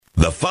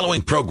The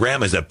following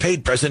program is a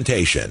paid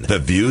presentation. The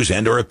views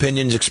and or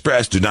opinions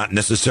expressed do not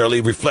necessarily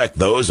reflect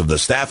those of the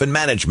staff and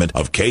management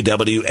of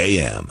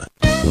KWAM.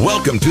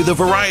 Welcome to the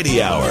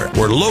Variety Hour,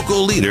 where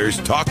local leaders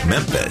talk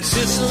Memphis.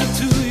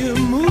 Listen to you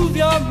move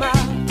your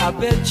mouth. I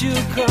bet you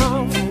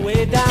come from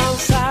way down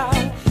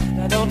south.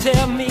 Now don't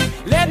tell me,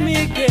 let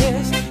me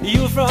guess,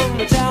 you from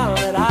the town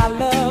that I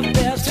love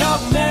best. Talk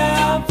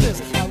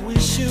Memphis, I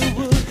wish you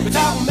would.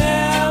 Talk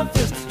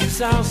Memphis, you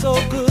sound so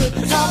good.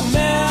 Talk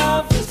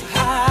Memphis,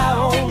 high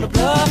on the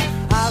bluff.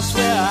 I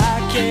swear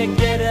I can't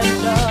get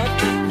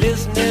enough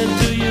listening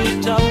to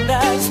you talk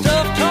that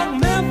stuff.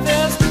 Talk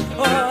Memphis,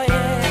 oh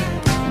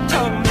yeah,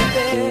 talk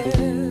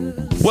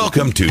Memphis.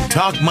 Welcome to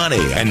Talk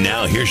Money, and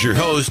now here's your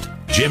host,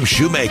 Jim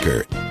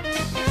Shoemaker.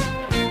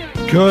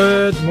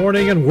 Good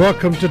morning and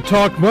welcome to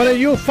Talk Money.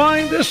 You'll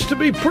find this to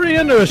be pretty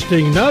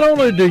interesting. Not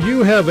only do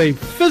you have a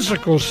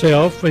physical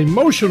self,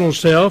 emotional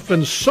self,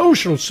 and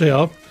social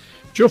self,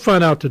 but you'll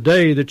find out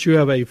today that you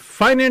have a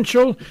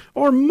financial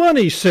or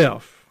money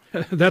self.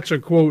 That's a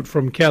quote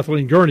from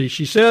Kathleen Gurney.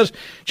 She says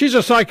she's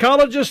a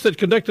psychologist that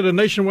conducted a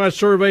nationwide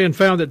survey and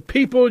found that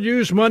people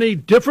use money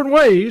different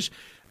ways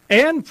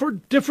and for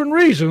different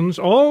reasons,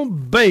 all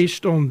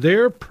based on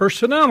their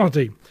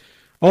personality.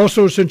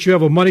 Also, since you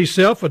have a money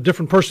self, a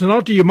different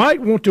personality, you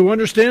might want to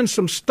understand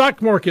some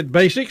stock market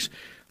basics.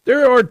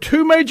 There are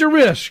two major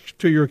risks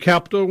to your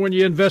capital when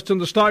you invest in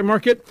the stock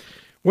market.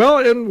 Well,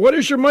 and what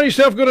is your money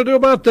self going to do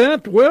about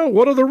that? Well,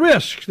 what are the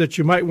risks that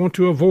you might want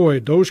to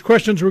avoid? Those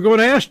questions we're going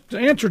to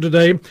answer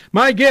today.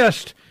 My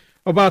guest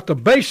about the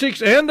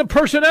basics and the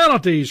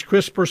personalities,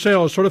 Chris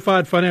Purcell,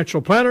 certified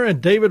financial planner,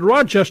 and David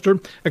Rochester,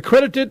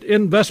 accredited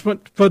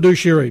investment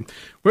fiduciary.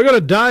 We're going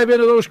to dive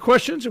into those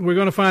questions, and we're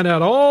going to find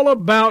out all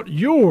about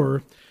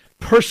your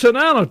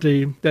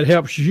personality that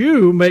helps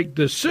you make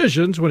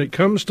decisions when it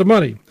comes to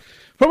money.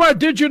 From our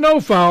Did You Know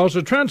files,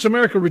 the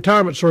Transamerica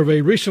Retirement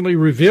Survey recently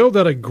revealed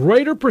that a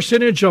greater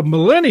percentage of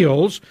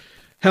millennials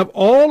have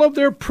all of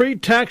their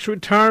pre-tax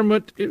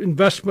retirement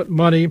investment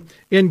money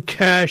in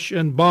cash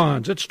and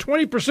bonds. It's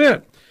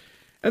 20%.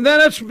 And then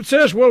it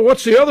says, well,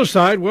 what's the other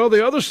side? Well,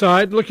 the other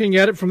side, looking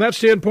at it from that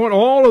standpoint,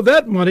 all of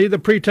that money, the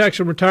pre-tax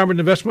and retirement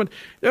investment,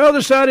 the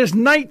other side is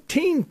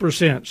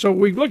 19%. So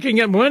we're looking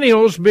at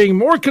millennials being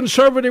more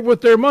conservative with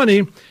their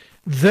money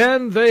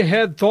than they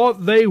had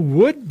thought they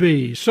would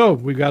be. So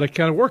we've got to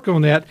kind of work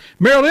on that.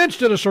 Merrill Lynch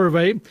did a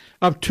survey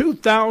of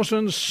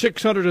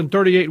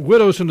 2,638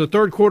 widows in the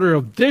third quarter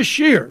of this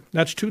year,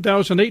 that's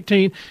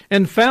 2018,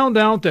 and found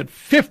out that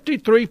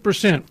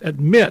 53%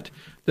 admit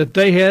that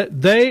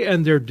they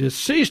and their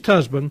deceased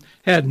husband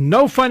had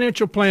no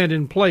financial plan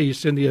in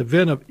place in the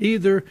event of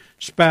either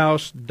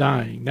spouse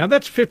dying. Now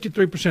that's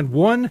 53%,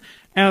 1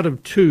 out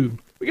of 2.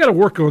 We got to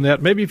work on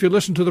that. Maybe if you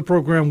listen to the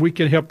program, we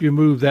can help you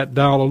move that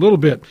dial a little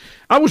bit.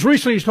 I was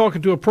recently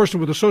talking to a person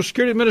with the Social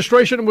Security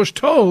Administration and was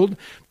told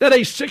that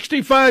a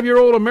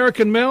 65-year-old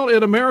American male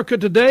in America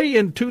today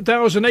in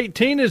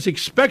 2018 is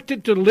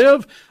expected to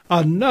live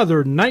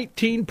another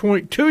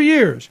 19.2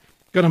 years.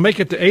 Going to make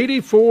it to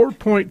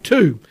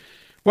 84.2.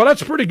 Well,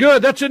 that's pretty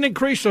good. That's an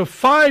increase of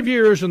 5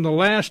 years in the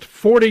last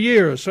 40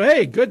 years. So,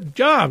 hey, good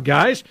job,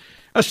 guys.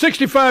 A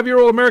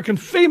 65-year-old American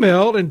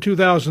female in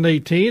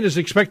 2018 is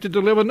expected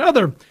to live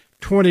another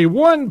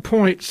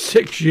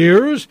 21.6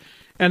 years,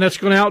 and that's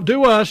going to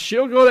outdo us.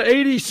 She'll go to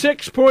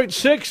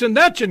 86.6, and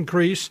that's an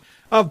increase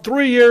of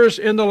 3 years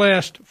in the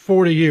last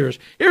 40 years.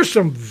 Here's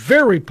some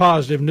very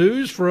positive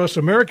news for us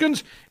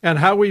Americans and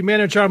how we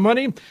manage our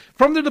money.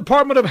 From the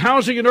Department of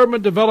Housing and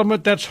Urban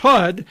Development, that's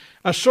HUD,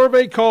 a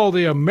survey called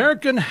the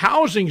American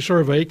Housing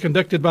Survey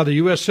conducted by the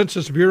U.S.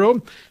 Census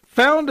Bureau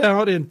found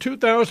out in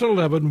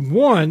 2011,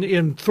 1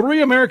 in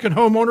 3 American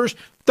homeowners,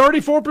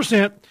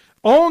 34%,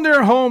 own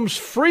their homes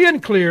free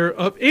and clear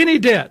of any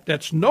debt.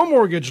 That's no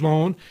mortgage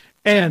loan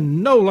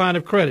and no line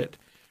of credit.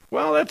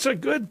 Well, that's a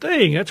good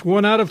thing. That's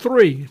 1 out of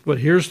 3. But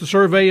here's the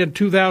survey in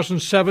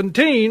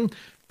 2017.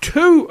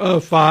 2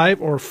 of 5,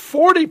 or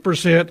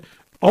 40%,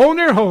 own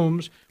their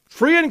homes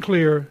free and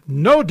clear,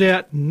 no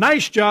debt.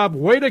 Nice job.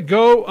 Way to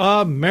go,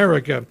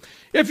 America.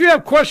 If you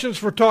have questions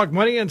for Talk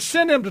Money, and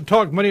send them to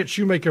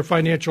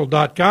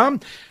talkmoney@shoemakerfinancial.com.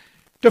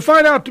 To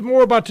find out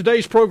more about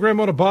today's program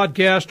on a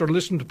podcast or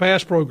listen to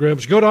past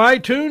programs, go to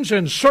iTunes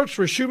and search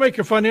for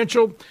Shoemaker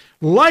Financial.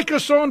 Like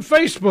us on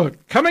Facebook.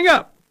 Coming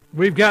up,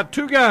 we've got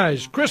 2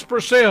 guys, Chris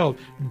Purcell,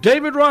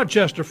 David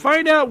Rochester.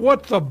 Find out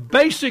what the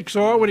basics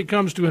are when it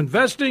comes to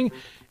investing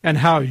and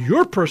how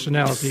your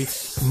personality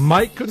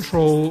might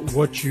control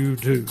what you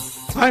do.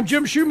 I'm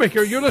Jim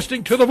Shoemaker. You're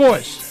listening to The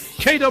Voice,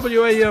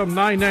 KWAM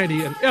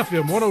 990 and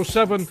FM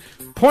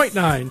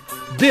 107.9.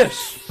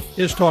 This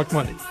is Talk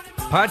Money.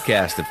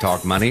 Podcasts of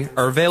Talk Money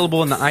are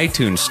available in the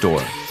iTunes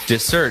store.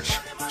 Just search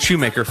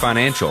Shoemaker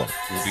Financial.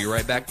 We'll be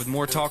right back with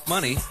more Talk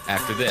Money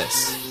after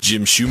this.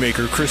 Jim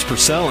Shoemaker, Chris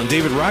Purcell, and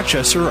David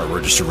Rochester are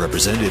registered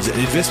representatives and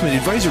investment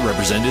advisor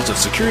representatives of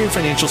Securian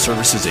Financial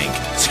Services,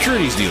 Inc.,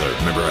 securities dealer,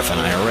 member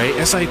FNIRA,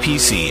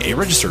 SIPC, a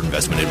registered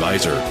investment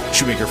advisor.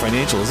 Shoemaker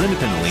Financial is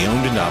independently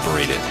owned and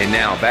operated. And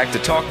now back to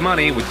Talk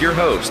Money with your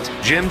host,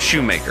 Jim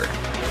Shoemaker.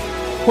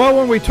 Well,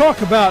 when we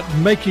talk about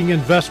making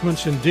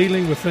investments and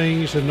dealing with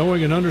things and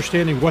knowing and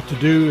understanding what to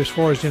do as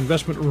far as the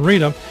investment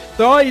arena,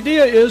 the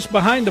idea is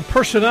behind the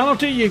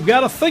personality, you've got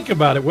to think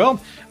about it.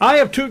 Well, I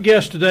have two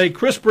guests today,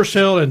 Chris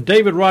Purcell and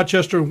David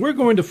Rochester, and we're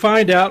going to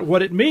find out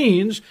what it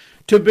means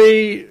to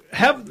be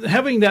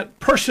having that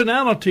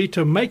personality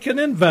to make an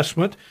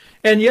investment,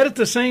 and yet at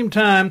the same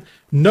time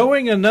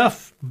knowing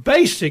enough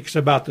basics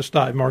about the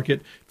stock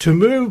market to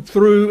move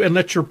through and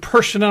let your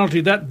personality,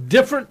 that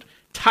different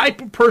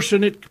type of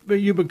person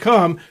you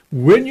become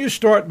when you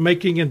start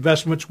making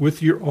investments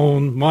with your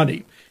own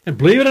money. And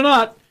believe it or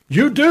not,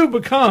 you do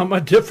become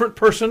a different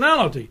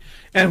personality.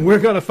 And we're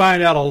going to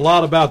find out a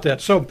lot about that.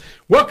 So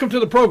welcome to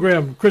the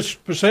program, Chris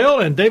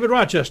Purcell and David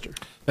Rochester.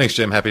 Thanks,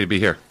 Jim. Happy to be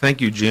here.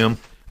 Thank you, Jim.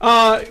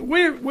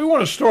 We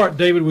want to start,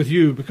 David, with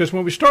you, because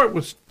when we start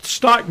with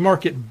stock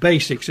market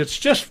basics, it's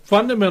just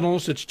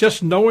fundamentals. It's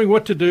just knowing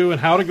what to do and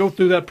how to go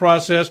through that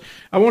process.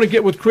 I want to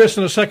get with Chris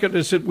in a second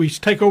as we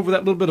take over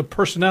that little bit of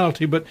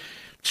personality, but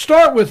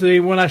start with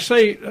when I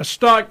say a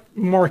stock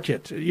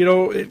market,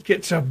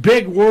 it's a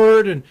big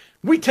word, and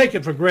we take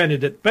it for granted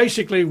that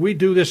basically we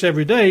do this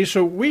every day,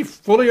 so we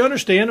fully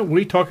understand it when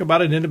we talk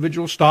about an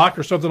individual stock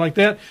or something like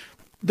that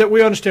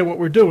we understand what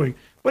we're doing.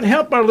 But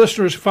help our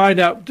listeners find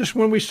out, just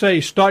when we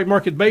say stock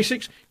market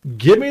basics,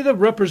 give me the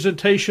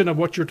representation of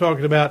what you're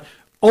talking about,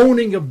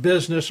 owning a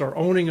business or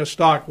owning a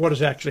stock, what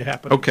is actually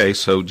happening. Okay,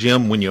 so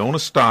Jim, when you own a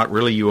stock,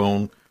 really you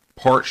own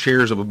part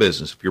shares of a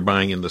business if you're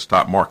buying in the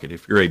stock market.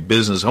 If you're a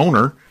business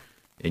owner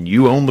and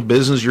you own the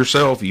business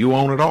yourself, you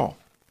own it all.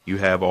 You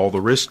have all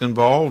the risk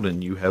involved,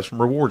 and you have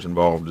some rewards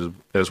involved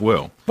as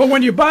well. But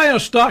when you buy a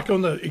stock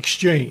on the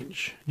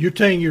exchange, you're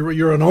saying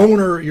you're an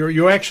owner,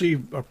 you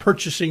actually are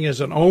purchasing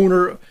as an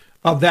owner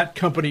of that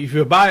company. If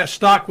you buy a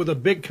stock with a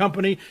big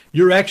company,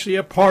 you're actually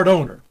a part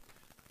owner.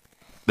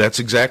 That's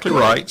exactly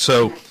right.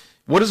 So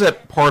what does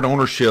that part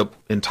ownership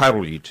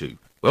entitle you to?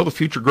 Well, the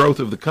future growth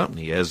of the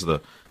company. As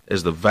the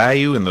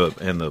value and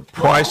the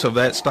price of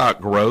that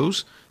stock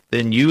grows,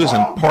 then you as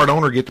a part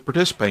owner get to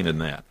participate in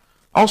that.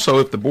 Also,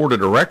 if the board of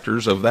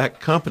directors of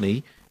that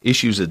company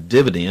issues a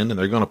dividend and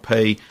they're going to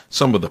pay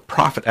some of the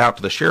profit out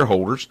to the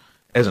shareholders,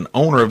 as an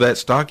owner of that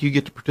stock, you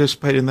get to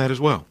participate in that as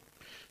well.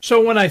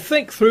 So when I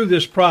think through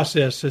this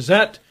process,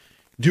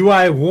 do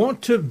I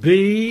want to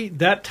be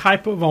that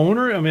type of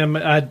owner? I mean,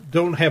 I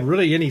don't have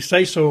really any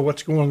say-so of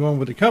what's going on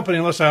with the company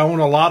unless I own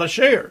a lot of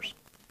shares.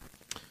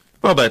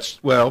 Well,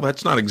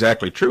 that's not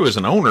exactly true. As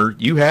an owner,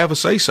 you have a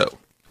say-so.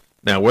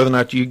 Now, whether or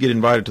not you get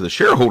invited to the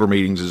shareholder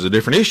meetings is a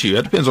different issue.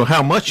 That depends on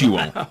how much you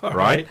own,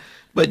 right?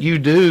 But you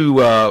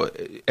do,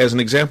 as an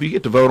example, you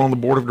get to vote on the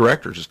board of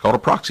directors. It's called a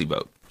proxy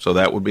vote. So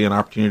that would be an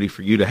opportunity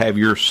for you to have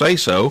your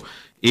say-so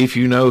if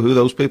you know who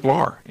those people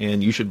are,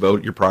 and you should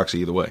vote your proxy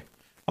either way.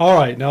 All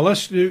right. Now,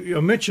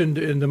 you mentioned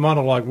in the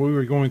monologue when we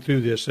were going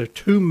through this, there are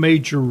two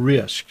major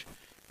risks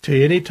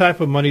to any type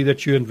of money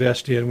that you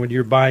invest in when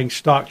you're buying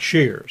stock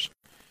shares,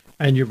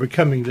 and you're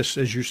becoming this,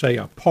 as you say,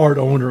 a part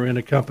owner in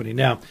a company.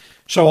 Now,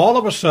 so all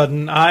of a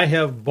sudden, I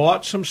have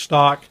bought some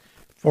stock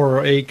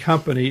for a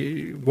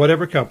company,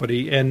 whatever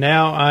company, and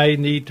now I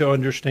need to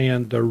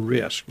understand the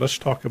risk. Let's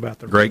talk about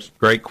the risk.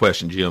 Great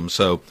question, Jim.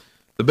 So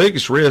the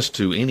biggest risk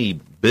to any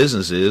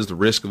business is the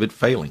risk of it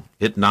failing,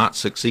 it not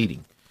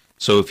succeeding.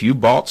 So if you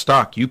bought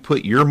stock, you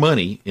put your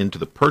money into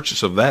the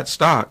purchase of that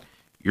stock,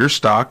 your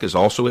stock is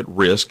also at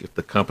risk. If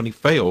the company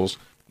fails,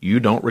 you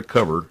don't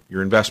recover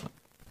your investment.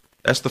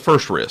 That's the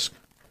first risk.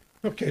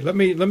 Okay, let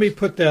me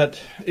put that.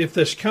 If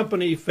this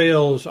company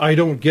fails, I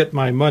don't get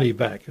my money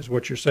back, is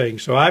what you're saying.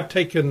 So I've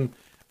taken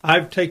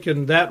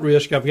that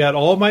risk. I've got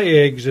all my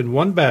eggs in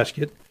one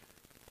basket.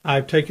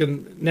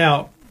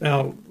 Now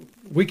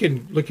we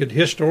can look at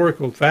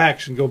historical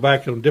facts and go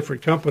back on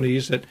different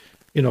companies that,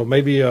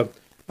 maybe a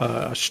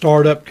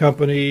startup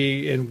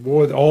company, and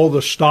boy, all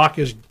the stock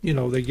is,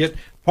 they get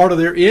part of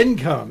their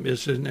income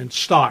is in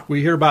stock.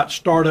 We hear about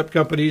startup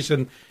companies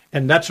and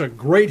that's a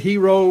great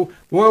hero.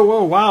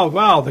 Whoa,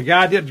 wow. The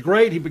guy did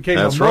great. He became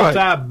a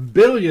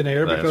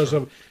multi-billionaire because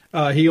of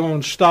he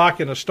owns stock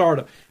in a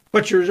startup.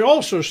 But you're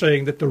also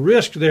saying that the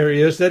risk there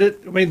is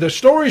that the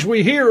stories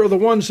we hear are the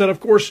ones that, of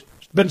course,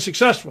 been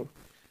successful.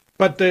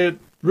 But the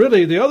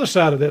other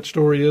side of that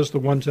story is the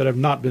ones that have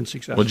not been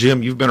successful. Well,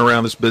 Jim, you've been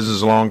around this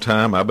business a long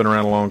time. I've been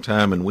around a long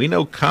time, and we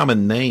know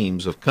common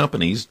names of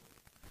companies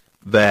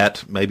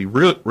that maybe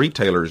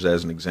retailers,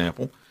 as an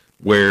example,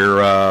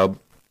 where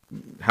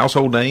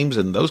household names,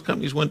 and those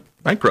companies went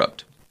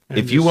bankrupt. And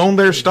if you own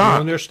their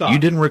stock, you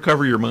didn't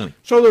recover your money.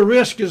 So the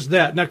risk is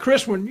that. Now,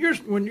 Chris, when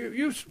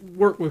you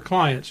work with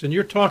clients and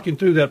you're talking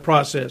through that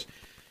process,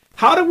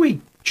 how do we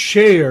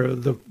share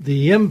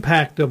the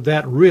impact of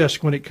that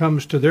risk when it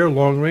comes to their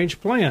long-range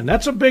plan?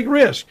 That's a big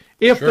risk.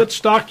 If that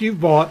stock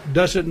you've bought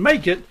doesn't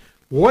make it,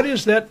 what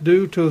does that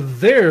do to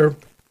their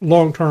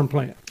long-term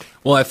plan?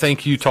 Well, I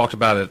think you talked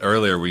about it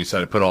earlier when you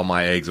said I put all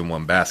my eggs in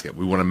one basket.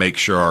 We want to make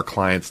sure our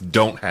clients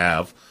don't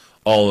have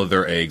all of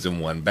their eggs in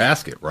one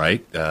basket,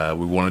 right?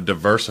 We want to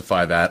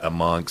diversify that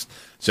amongst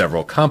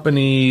several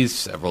companies,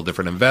 several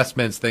different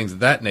investments, things of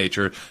that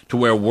nature, to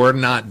where we're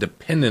not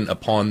dependent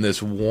upon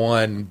this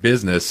one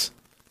business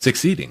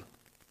succeeding.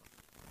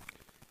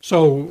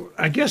 So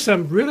I guess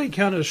I'm really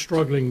kind of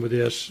struggling with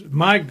this.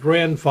 My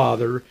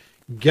grandfather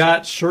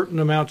got certain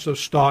amounts of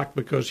stock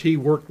because he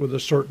worked with a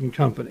certain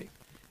company.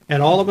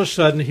 And all of a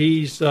sudden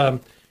he's,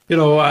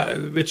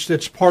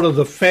 it's part of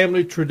the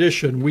family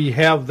tradition. We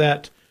have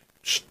that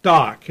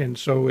stock. And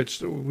so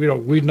it's,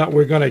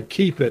 we're going to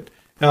keep it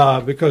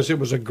because it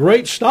was a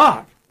great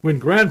stock when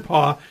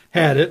Grandpa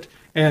had it.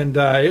 And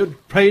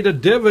it paid a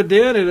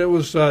dividend, and it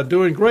was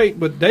doing great.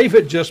 But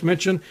David just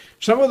mentioned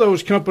some of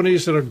those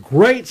companies that are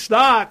great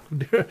stock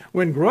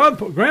when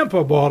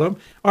Grandpa bought them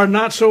are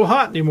not so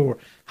hot anymore.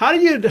 How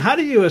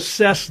do you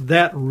assess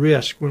that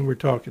risk when we're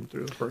talking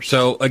through the person?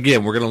 So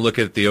again, we're going to look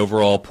at the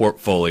overall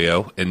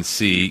portfolio and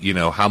see,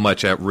 how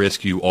much at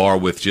risk you are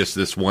with just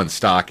this one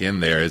stock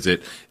in there. Is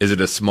it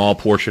a small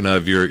portion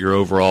of your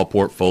overall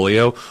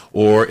portfolio,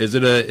 or is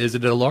it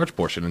a large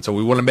portion? And so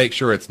we want to make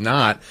sure it's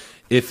not.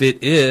 If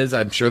it is,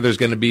 I'm sure there's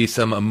going to be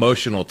some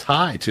emotional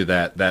tie to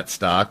that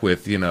stock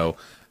with,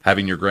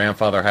 having your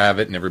grandfather have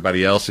it and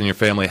everybody else in your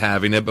family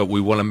having it. But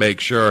we want to make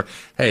sure,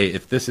 hey,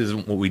 if this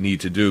isn't what we need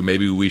to do,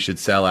 maybe we should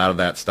sell out of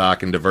that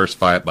stock and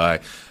diversify it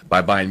by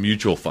buying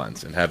mutual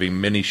funds and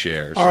having many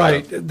shares. All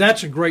right.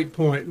 That's a great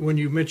point when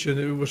you mentioned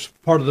it was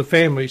part of the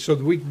family. So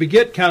we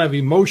get kind of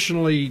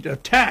emotionally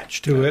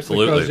attached to it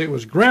because it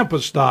was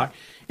Grandpa's stock.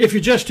 If you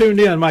just tuned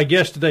in, my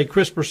guest today,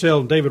 Chris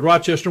Purcell and David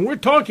Rochester, and we're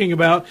talking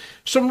about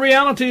some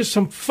realities,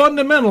 some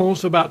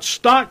fundamentals about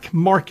stock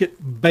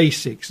market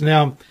basics.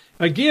 Now,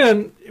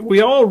 again, we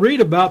all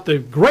read about the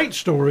great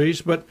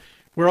stories, but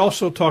we're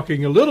also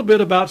talking a little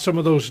bit about some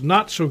of those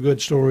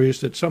not-so-good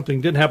stories that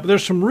something didn't happen.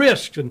 There's some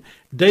risks, and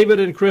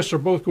David and Chris are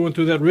both going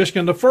through that risk.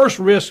 And the first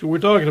risk we're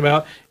talking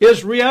about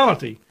is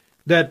reality,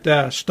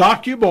 that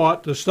stock you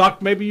bought, the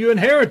stock maybe you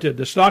inherited,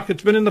 the stock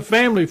that's been in the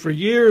family for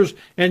years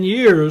and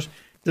years,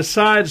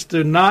 decides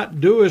to not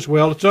do as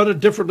well. It's under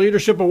different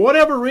leadership, or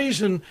whatever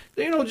reason,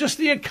 just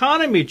the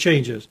economy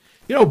changes.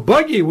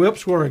 Buggy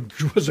whips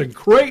was a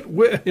great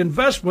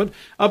investment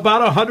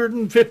about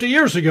 150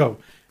 years ago.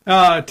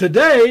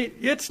 Today,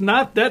 it's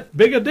not that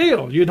big a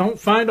deal. You don't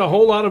find a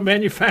whole lot of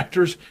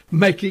manufacturers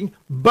making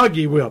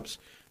buggy whips.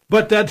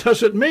 But that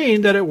doesn't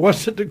mean that it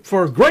wasn't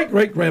for a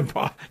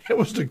great-great-grandpa. It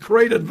was a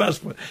great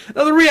investment.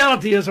 Now, the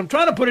reality is, I'm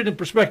trying to put it in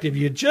perspective.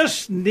 You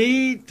just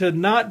need to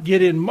not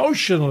get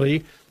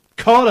emotionally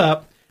caught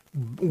up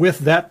with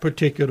that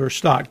particular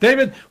stock.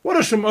 David, what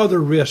are some other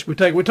risks we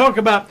take? We talk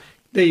about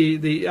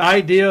the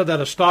idea that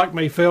a stock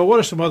may fail. What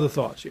are some other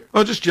thoughts here?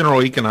 Well, just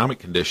general economic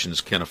conditions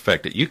can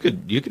affect it. You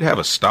could have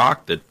a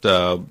stock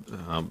that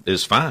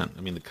is fine.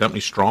 I mean, the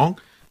company's strong,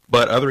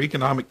 but other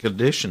economic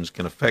conditions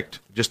can affect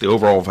just the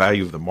overall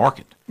value of the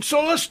market.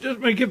 So let's just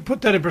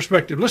put that in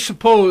perspective. Let's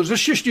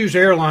just use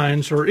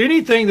airlines or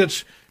anything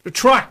that's a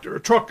truck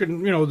and, the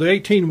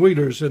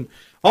 18-wheelers and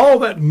all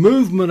that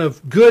movement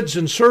of goods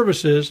and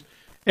services.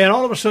 And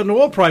all of a sudden,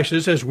 oil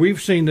prices, as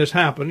we've seen this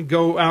happen,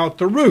 go out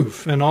the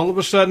roof. And all of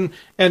a sudden,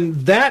 and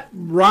that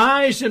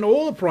rise in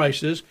oil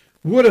prices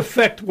would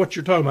affect what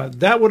you're talking about.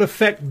 That would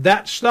affect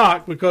that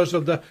stock because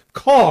of the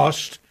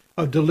cost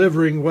of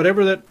delivering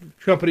whatever that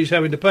company's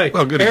having to pay.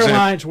 Well, good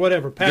airlines, example,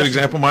 whatever. A good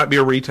example might be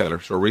a retailer.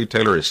 So a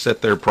retailer has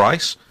set their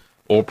price.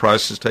 Oil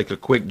prices take a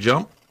quick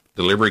jump.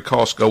 Delivery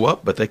costs go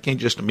up, but they can't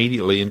just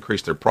immediately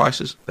increase their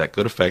prices. That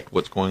could affect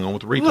what's going on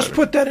with the retailer. Let's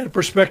put that in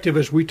perspective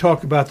as we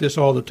talk about this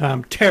all the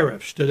time.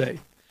 Tariffs today.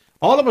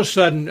 All of a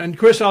sudden, and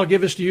Chris, I'll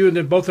give this to you, and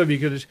then both of you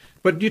could.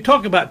 But you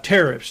talk about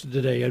tariffs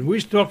today, and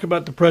we talk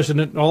about the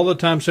president all the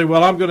time say,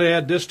 well, I'm going to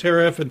add this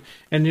tariff, and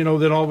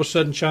then all of a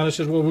sudden China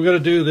says, well, we're going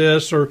to do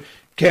this, or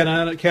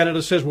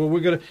Canada says, well, we're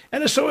going to,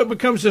 and so it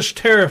becomes this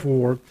tariff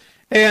war.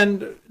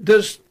 And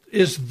is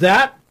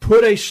that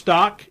put a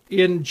stock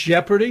in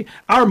jeopardy?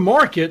 Our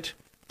market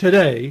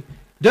today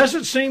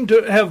doesn't seem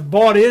to have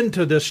bought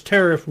into this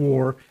tariff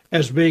war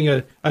as being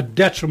a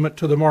detriment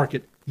to the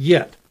market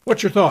yet.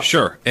 What's your thought?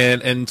 Sure.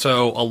 And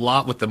so a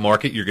lot with the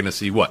market, you're going to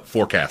see what?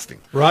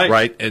 Forecasting.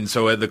 Right. And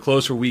so the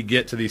closer we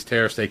get to these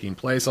tariffs taking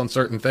place on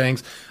certain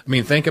things, I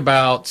mean, think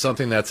about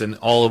something that's in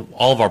all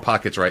of our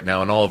pockets right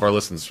now and all of our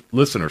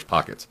listeners'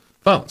 pockets.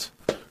 Phones,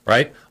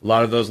 right? A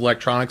lot of those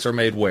electronics are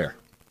made where?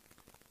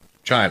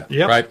 China,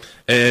 yep. Right?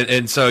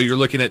 And so you're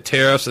looking at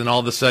tariffs, and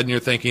all of a sudden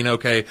you're thinking,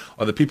 okay,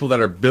 are the people that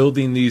are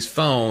building these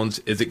phones,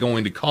 is it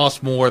going to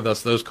cost more?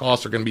 Thus, those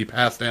costs are going to be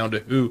passed down to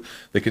who?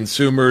 The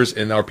consumers,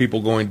 and are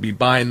people going to be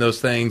buying those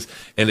things?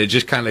 And it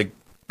just kind of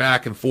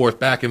back and forth,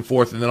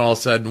 and then all of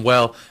a sudden,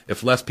 well,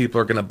 if less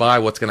people are going to buy,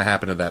 what's going to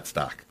happen to that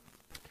stock?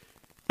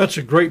 That's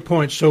a great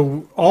point.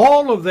 So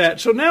all of that.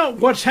 So now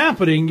what's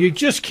happening, you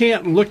just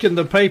can't look in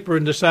the paper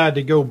and decide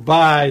to go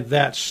buy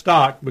that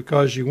stock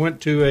because you went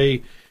to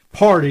a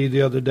party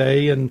the other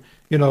day and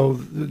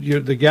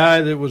the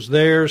guy that was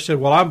there said,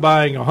 well, I'm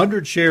buying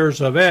 100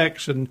 shares of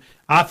X and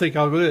I think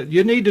I'll go.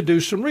 You need to do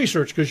some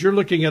research because you're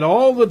looking at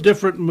all the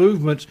different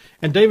movements.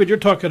 And David, you're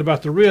talking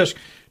about the risk.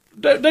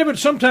 David,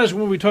 sometimes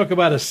when we talk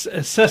about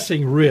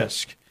assessing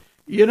risk,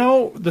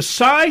 the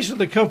size of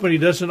the company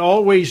doesn't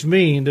always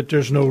mean that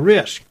there's no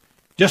risk.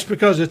 Just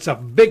because it's a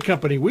big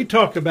company, we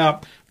talk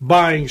about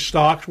buying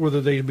stocks,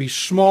 whether they be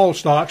small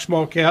stocks,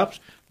 small caps,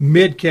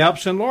 mid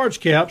caps, and large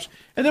caps.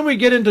 And then we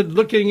get into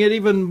looking at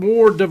even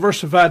more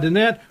diversified than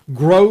that,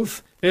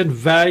 growth and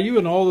value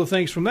and all the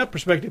things from that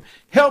perspective.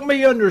 Help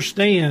me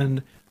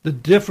understand the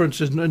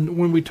differences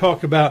when we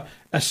talk about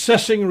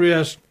assessing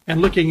risk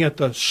and looking at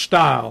the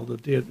style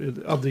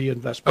of the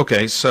investment.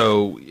 Okay,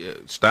 so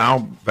style,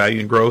 value,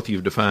 and growth,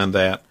 you've defined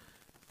that.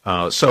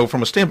 So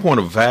from a standpoint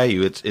of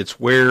value, it's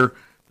where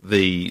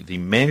the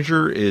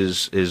manager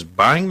is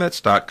buying that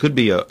stock. Could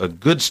be a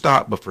good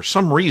stock, but for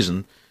some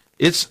reason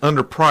it's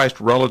underpriced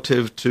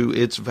relative to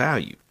its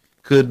value.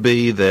 Could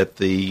be that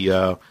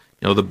the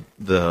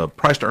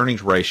price to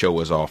earnings ratio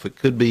was off. It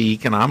could be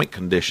economic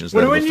conditions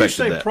that have affected that.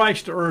 When you say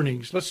price to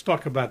earnings, let's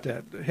talk about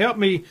that. Help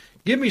me,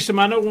 give me some.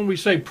 I know when we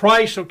say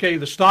price, okay,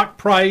 the stock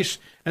price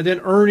and then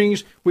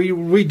earnings,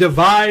 we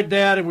divide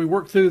that and we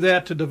work through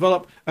that to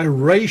develop a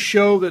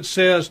ratio that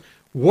says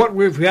what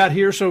we've got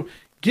here. So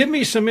give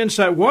me some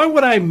insight. Why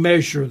would I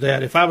measure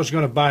that if I was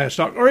going to buy a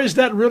stock? Or is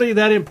that really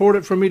that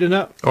important for me to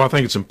know? Oh, I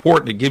think it's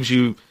important. It gives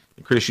you,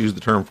 Chris used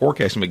the term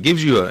forecasting, it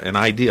gives you an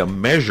idea, a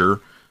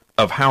measure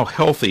of how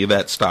healthy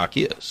that stock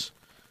is.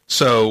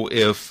 So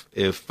if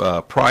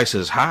price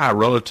is high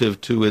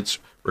relative to its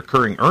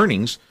recurring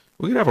earnings,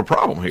 we could have a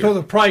problem here. So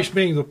the price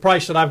being the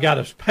price that I've got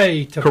to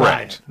pay to buy it.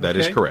 Correct. That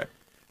is correct.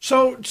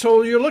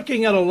 So you're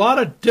looking at a lot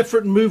of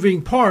different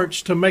moving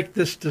parts to make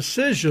this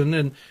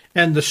decision,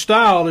 and the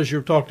style, as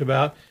you've talked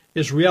about,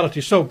 is reality.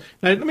 So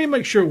now let me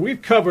make sure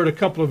we've covered a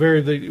couple of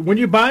areas. When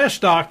you buy a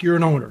stock, you're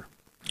an owner.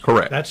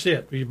 Correct. That's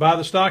it. When you buy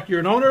the stock, you're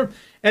an owner.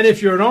 And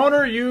if you're an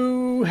owner,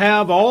 you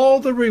have all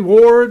the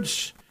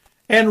rewards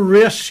and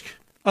risk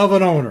of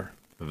an owner.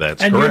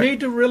 That's correct. And you need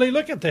to really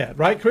look at that,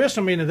 right, Chris?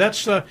 I mean,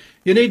 that's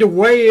you need to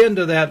weigh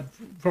into that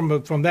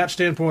from that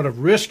standpoint of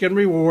risk and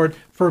reward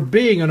for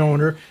being an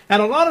owner.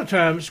 And a lot of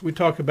times we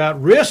talk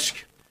about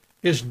risk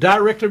is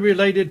directly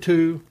related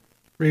to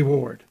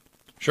reward.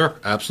 Sure,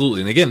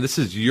 absolutely. And again, this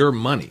is your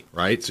money,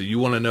 right? So you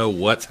want to know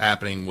what's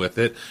happening with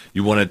it.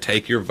 You want to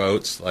take your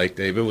votes, like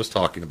David was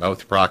talking about, with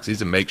your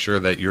proxies, and make sure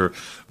that you're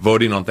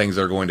voting on things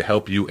that are going to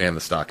help you and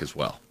the stock as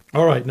well.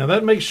 All right. Now,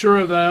 that makes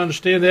sure that I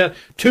understand that.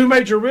 Two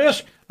major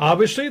risks.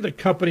 Obviously, the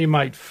company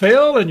might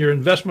fail and your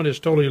investment is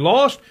totally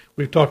lost.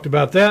 We've talked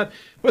about that.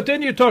 But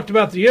then you talked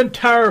about the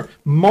entire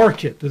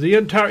market, the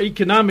entire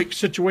economic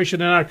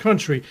situation in our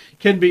country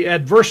can be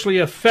adversely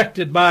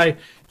affected by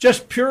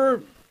just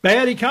pure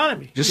bad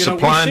economy. Just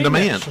supply and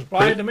demand.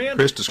 Supply and demand.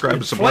 Chris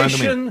described supply and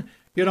demand.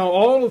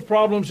 All the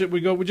problems that we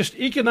go with, just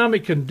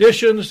economic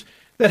conditions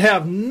that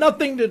have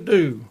nothing to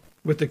do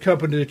with the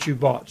company that you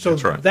bought. So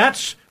that's right.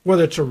 That's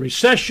whether it's a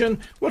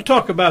recession. We'll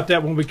talk about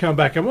that when we come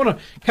back. I want to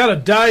kind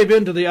of dive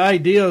into the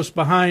ideas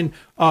behind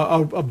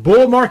a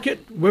bull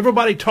market.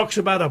 Everybody talks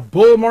about a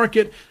bull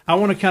market. I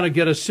want to kind of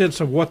get a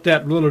sense of what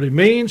that literally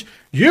means.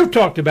 You've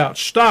talked about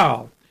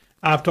style.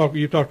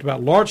 You've talked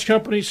about large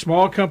companies,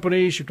 small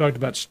companies. You've talked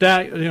about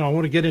I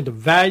want to get into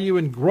value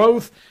and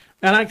growth.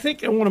 And I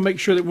think I want to make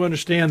sure that we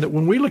understand that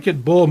when we look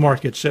at bull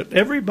markets, that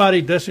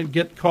everybody doesn't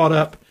get caught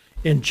up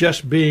in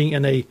just being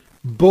in a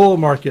bull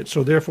market.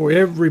 So therefore,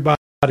 everybody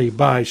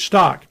buys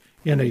stock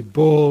in a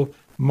bull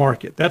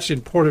market. That's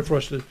important for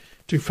us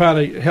to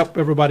finally help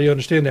everybody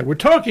understand that. We're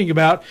talking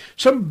about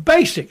some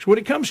basics when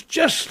it comes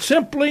just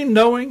simply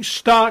knowing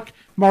stock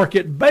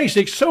market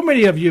basics. So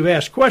many of you have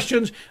asked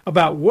questions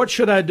about what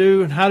should I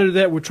do and how to do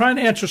that. We're trying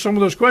to answer some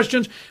of those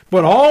questions,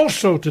 but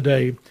also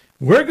today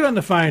we're going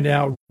to find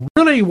out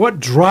really what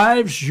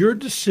drives your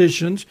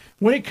decisions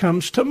when it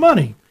comes to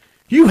money.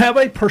 You have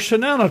a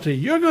personality.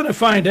 You're going to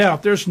find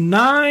out there's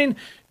 9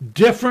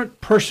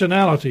 different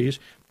personalities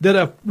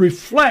that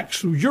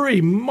reflects your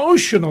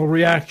emotional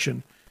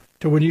reaction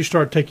to when you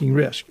start taking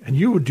risk. And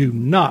you do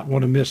not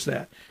want to miss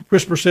that.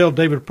 Chris Purcell,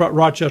 David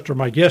Rochester are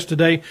my guest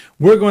today.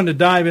 We're going to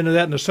dive into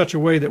that in such a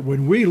way that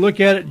when we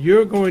look at it,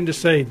 you're going to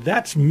say,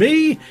 that's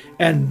me,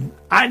 and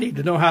I need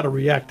to know how to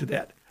react to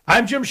that.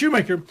 I'm Jim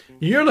Shoemaker.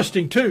 You're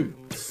listening to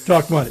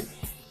Talk Money.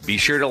 Be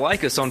sure to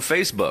like us on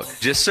Facebook.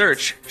 Just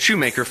search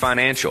Shoemaker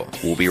Financial.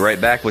 We'll be right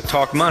back with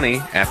Talk Money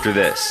after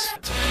this.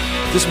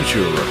 This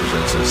material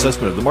represents an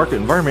assessment of the market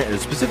environment at a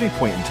specific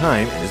point in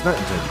time and is not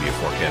intended to be a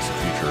forecast of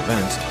future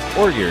events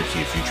or a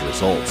guarantee of future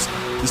results.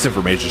 This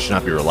information should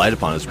not be relied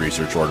upon as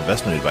research or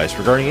investment advice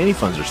regarding any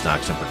funds or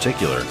stocks in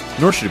particular,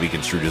 nor should it be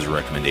construed as a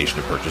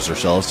recommendation to purchase or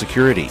sell a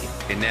security.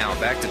 And now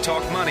back to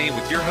Talk Money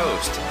with your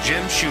host,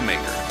 Jim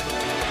Shoemaker.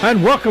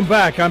 And welcome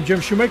back. I'm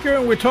Jim Shoemaker,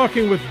 and we're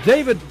talking with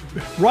David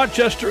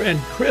Rochester and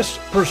Chris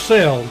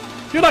Purcell.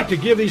 If you'd like to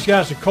give these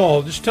guys a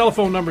call, this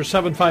telephone number is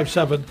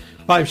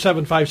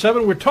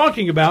 757-5757. We're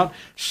talking about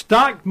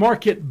stock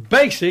market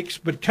basics,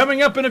 but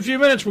coming up in a few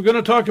minutes, we're going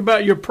to talk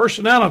about your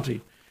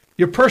personality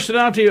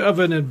of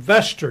an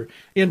investor,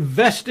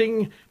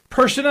 investing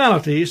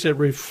personalities that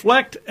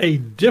reflect a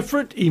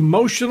different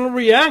emotional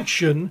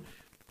reaction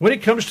when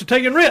it comes to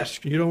taking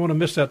risk. You don't want to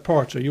miss that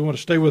part, so you want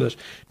to stay with us.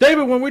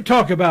 David, when we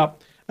talk about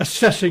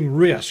assessing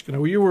risk. You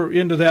know, you were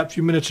into that a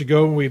few minutes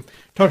ago. We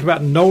talked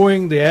about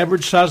knowing the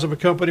average size of a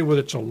company,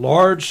 whether it's a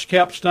large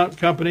cap stock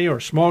company or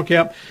small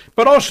cap,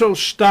 but also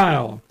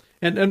style.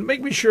 And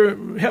make me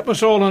sure, help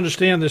us all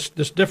understand this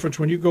difference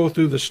when you go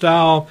through the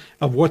style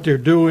of what they're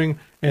doing,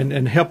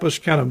 and help us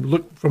kind of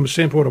look from a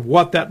standpoint of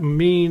what that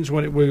means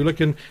when we're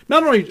looking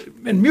not only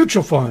in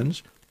mutual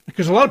funds,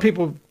 because a lot of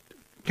people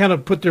kind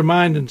of put their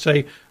mind and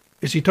say,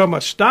 is he talking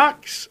about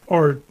stocks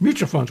or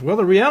mutual funds? Well,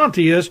 the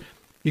reality is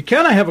you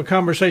kind of have a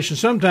conversation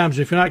sometimes.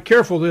 If you're not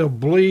careful, they'll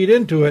bleed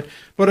into it.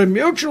 But a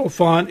mutual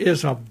fund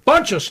is a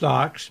bunch of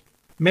stocks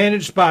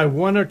managed by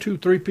 1 or 2,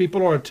 3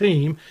 people or a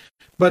team.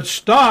 But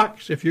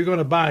stocks, if you're going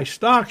to buy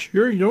stocks,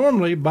 you're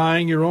normally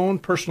buying your own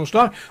personal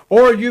stock,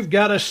 or you've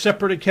got a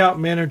separate account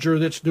manager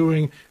that's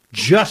doing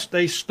just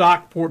a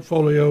stock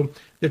portfolio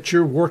that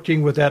you're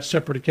working with that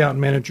separate account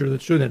manager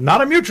that's doing that.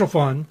 Not a mutual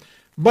fund,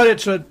 but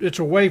it's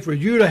a way for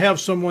you to have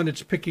someone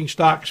that's picking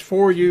stocks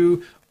for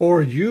you,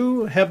 or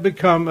you have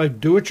become a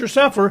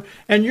do-it-yourselfer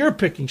and you're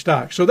picking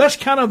stocks. So that's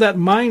kind of that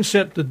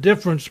mindset, the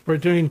difference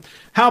between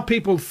how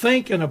people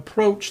think and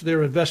approach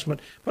their investment.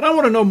 But I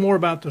want to know more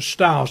about the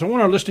styles. I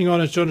want our listening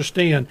audience to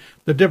understand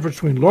the difference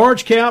between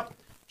large cap,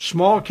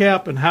 small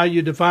cap, and how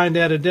you define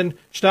that, and then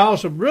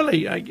styles of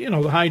really,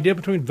 the idea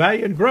between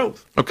value and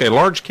growth. Okay,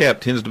 large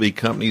cap tends to be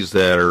companies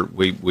that are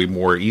we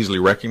more easily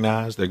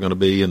recognize. They're going to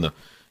be in the,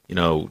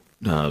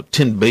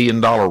 $10 billion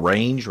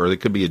range, or they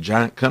could be a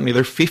giant company.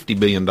 They're $50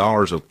 billion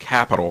of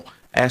capital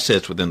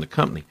assets within the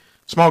company.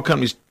 Small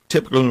companies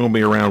typically going to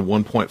be around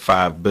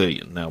 $1.5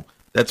 billion. Now,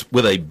 that's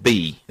with a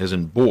B, as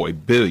in boy,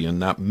 billion,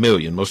 not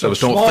million. Most of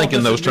us don't think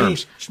in those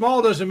terms.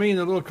 Small doesn't mean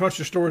the little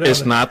grocery store down It's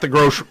there. not the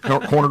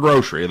corner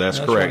grocery. That's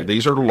correct. Right.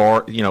 These are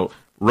large,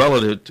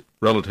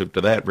 relative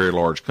to that, very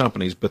large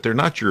companies, but they're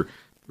not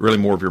really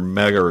more of your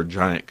mega or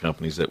giant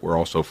companies that we're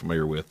also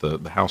familiar with,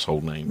 the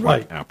household names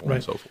like Apple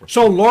and so forth.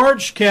 So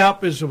large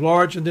cap is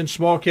large, and then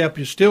small cap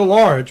is still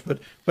large, but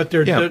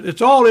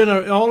it's all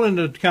in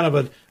a kind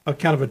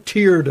of a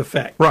tiered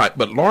effect. Right,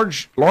 but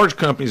large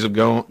companies have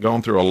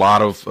gone through a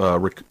lot of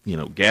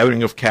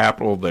gathering of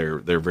capital.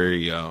 They're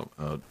very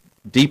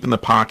deep in the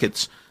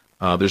pockets.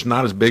 There's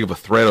not as big of a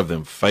threat of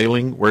them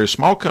failing, whereas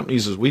small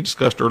companies, as we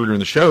discussed earlier in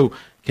the show,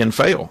 can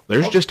fail.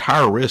 There's just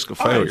higher risk of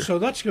failure. Right, so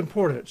that's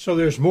important. So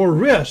there's more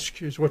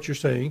risk, is what you're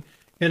saying,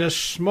 in a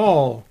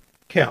small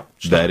cap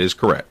stock. That is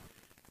correct.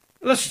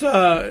 Let's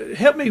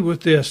help me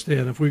with this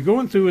then. If we're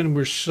going through and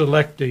we're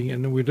selecting,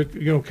 and we look,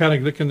 kind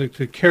of looking at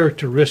the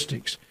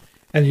characteristics,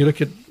 and you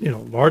look at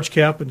large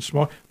cap and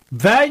small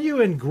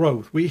value and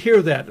growth. We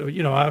hear that.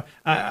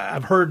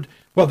 I've heard.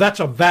 Well, that's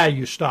a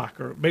value stock,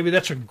 or maybe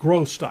that's a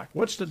growth stock.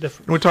 What's the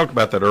difference? We talked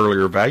about that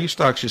earlier. Value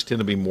stocks just tend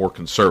to be more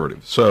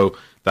conservative. So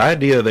the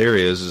idea there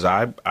is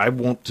I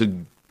want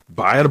to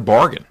buy at a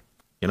bargain.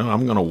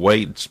 I'm going to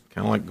wait. It's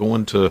kind of like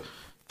going to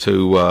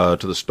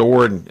the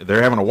store and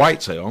they're having a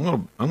white sale.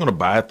 I'm going to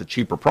buy at the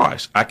cheaper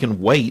price. I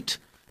can wait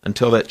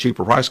until that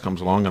cheaper price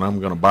comes along, and I'm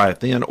going to buy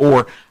it then.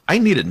 Or I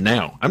need it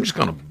now. I'm just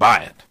going to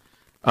buy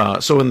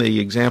it. So in the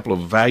example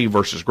of value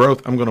versus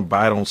growth, I'm going to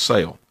buy it on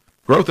sale.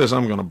 Growth is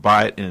I'm going to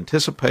buy it in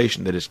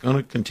anticipation that it's going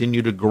to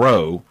continue to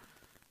grow,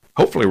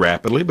 hopefully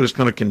rapidly, but it's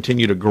going to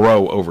continue to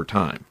grow over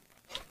time.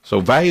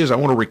 So value is I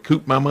want to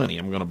recoup my money.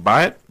 I'm going to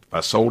buy it. If I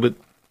sold it,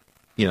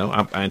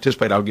 I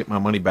anticipate I'll get my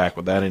money back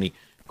without any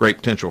great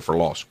potential for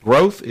loss.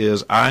 Growth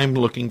is I'm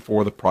looking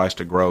for the price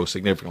to grow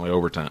significantly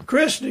over time.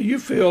 Chris, do you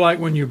feel like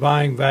when you're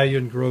buying value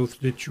and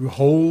growth that you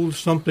hold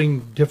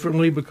something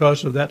differently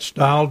because of that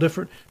style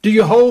different? Do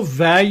you hold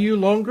value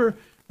longer,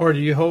 or do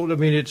you hold,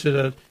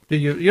 a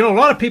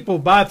lot of people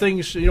buy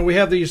things, we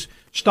have these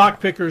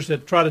stock pickers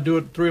that try to do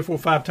it 3 or 4 or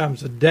 5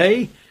 times a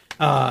day,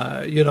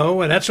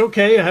 and that's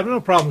okay. I have no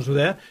problems with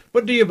that.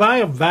 But do you buy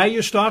a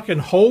value stock and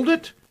hold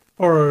it?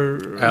 Or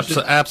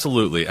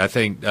absolutely. I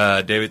think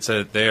David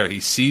said it there.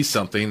 He sees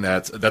something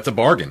that's a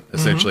bargain,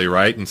 essentially,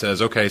 right? And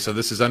says, okay, so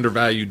this is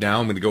undervalued now.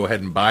 I'm going to go ahead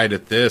and buy it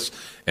at this,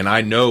 and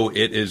I know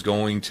it is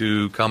going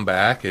to come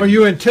back. Or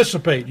you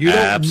anticipate. You don't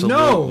know.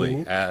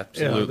 Absolutely. Yeah,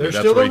 there's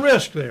still a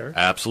risk there.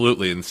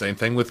 Absolutely. And the same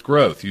thing with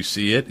growth. You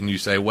see it, and you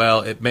say,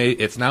 well,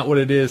 it's not what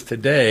it is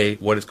today,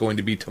 what it's going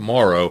to be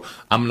tomorrow.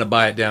 I'm going to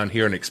buy it down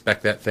here and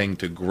expect that thing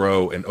to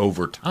grow, and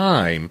over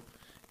time,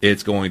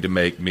 it's going to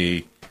make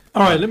me...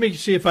 All right, let me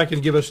see if I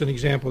can give us an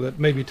example that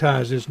maybe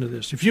ties into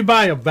this. If you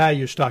buy a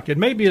value stock, it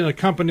may be in a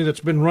company that's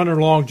been running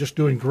along just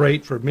doing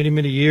great for many,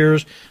 many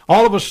years.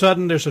 All of a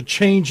sudden, there's a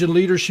change in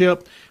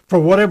leadership. For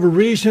whatever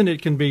reason,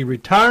 it can be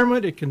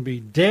retirement, it can be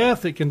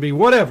death, it can be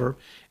whatever.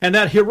 And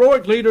that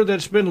heroic leader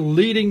that's been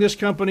leading this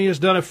company has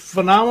done a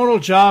phenomenal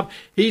job.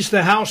 He's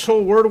the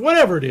household word,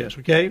 whatever it is,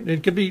 okay?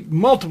 It could be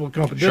multiple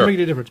companies. Doesn't make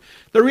any difference.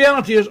 The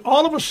reality is,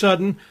 all of a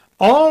sudden,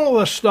 all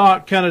of the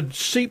stock kind of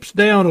seeps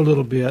down a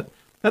little bit.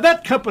 Now,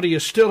 that company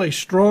is still a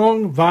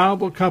strong,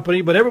 viable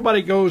company, but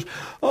everybody goes,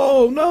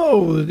 oh,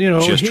 no,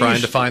 Just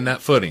trying to find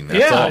that footing,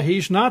 that's all.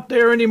 He's not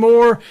there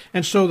anymore,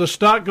 and so the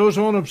stock goes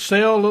on to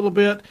sell a little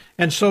bit,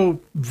 and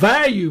so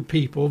value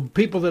people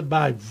that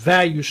buy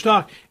value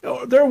stock,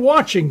 they're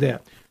watching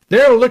that.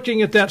 They're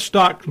looking at that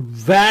stock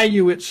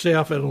value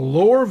itself at a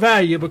lower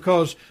value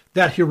because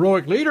that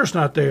heroic leader's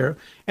not there.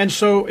 And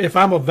so if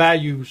I'm a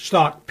value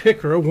stock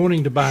picker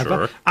wanting to buy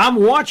Sure. I'm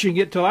watching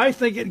it till I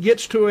think it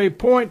gets to a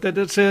point that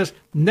it says,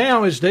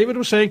 now, as David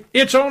was saying,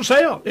 it's on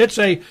sale. It's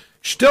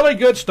still a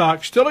good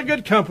stock, still a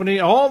good company,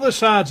 all the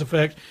sides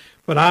effects,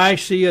 but I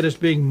see it as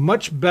being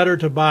much better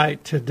to buy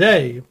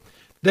today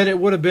than it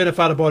would have been if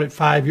I'd have bought it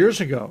 5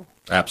 years ago.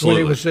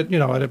 Absolutely. When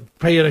it was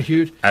paying a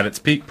huge... At its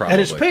peak, probably. At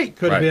its peak,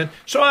 could have been.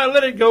 So I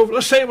let it go.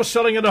 Let's say it was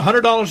selling at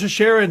 $100 a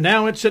share, and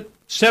now it's at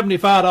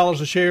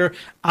 $75 a share.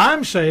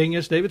 I'm saying,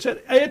 as David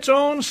said, it's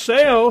on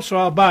sale, so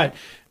I'll buy it.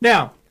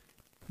 Now,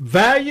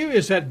 value,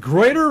 is that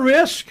greater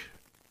risk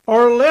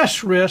or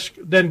less risk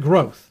than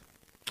growth?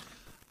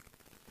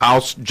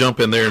 I'll jump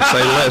in there and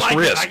say less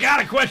risk. I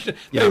got a question.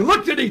 Yeah. They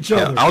looked at each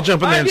other. I'll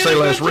jump in there and say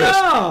less risk.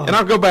 Job. And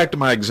I'll go back to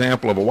my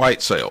example of a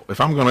white sale. If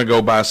I'm going to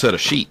go buy a set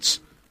of sheets,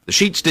 the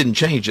sheets didn't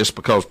change just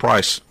because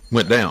price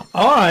went down.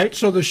 All right,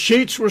 so the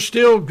sheets were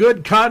still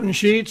good cotton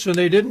sheets, and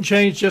they didn't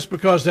change just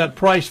because that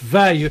price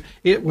value.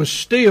 It was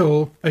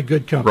still a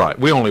good company. Right.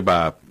 We only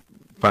buy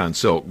fine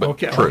silk, but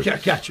true. Okay,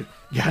 gotcha.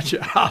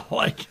 I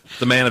like it.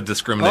 The man of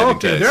discriminating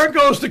Okay, taste. there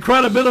goes the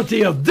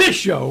credibility of this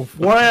show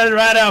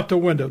right out the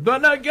window.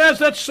 But now, guys,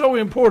 that's so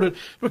important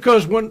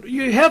because when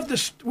you have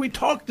this, we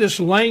talk this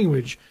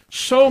language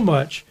so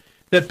much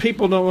that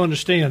people don't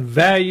understand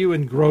value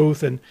and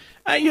growth. And,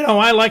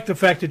 I like the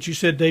fact that you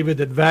said, David,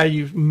 that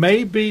value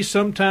may be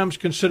sometimes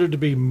considered to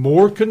be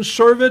more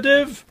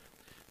conservative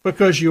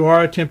because you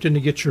are attempting to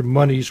get your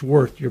money's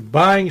worth. You're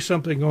buying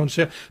something on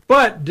sale.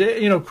 But,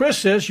 Chris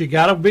says you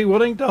got to be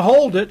willing to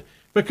hold it,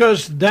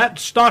 because that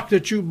stock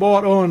that you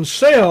bought on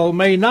sale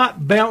may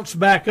not bounce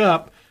back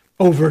up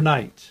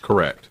overnight.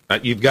 Correct.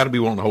 You've got to be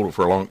willing to hold it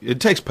for a long.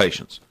 It takes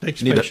patience. You need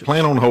patience. to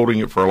plan on holding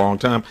it for a long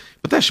time.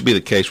 But that should be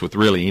the case with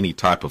really any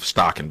type of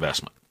stock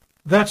investment.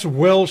 That's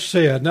well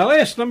said. Now,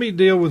 let me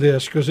deal with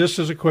this, because this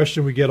is a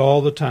question we get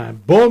all the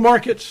time. Bull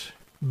markets,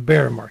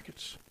 bear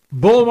markets.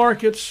 Bull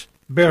markets,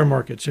 bear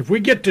markets. If we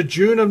get to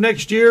June of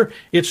next year,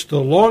 it's the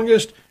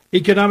longest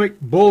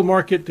economic bull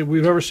market that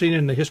we've ever seen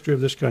in the history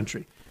of this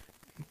country.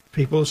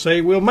 People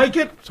say we'll make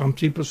it. Some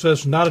people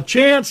says not a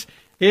chance.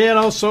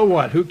 So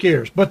what? Who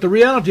cares? But the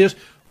reality is,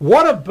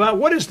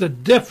 what is the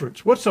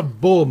difference? What's a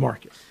bull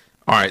market?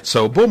 All right,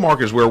 so bull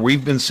market is where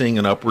we've been seeing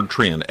an upward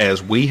trend,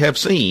 as we have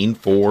seen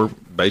for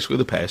basically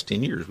the past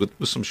 10 years with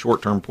some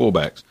short-term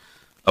pullbacks.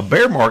 A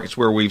bear market is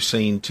where we've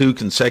seen 2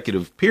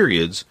 consecutive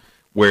periods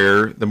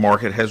where the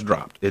market has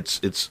dropped.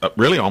 It's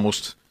really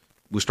almost,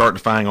 we start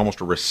defying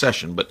almost a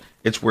recession, but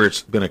it's where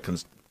it's been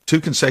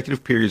 2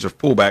 consecutive periods of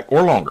pullback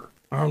or longer.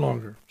 Or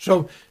longer.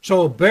 So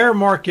a bear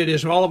market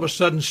is all of a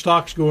sudden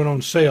stocks going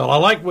on sale. I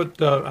like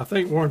what I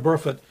think Warren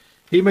Buffett,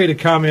 he made a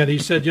comment. He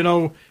said,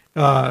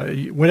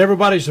 when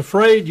everybody's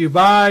afraid, you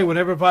buy. When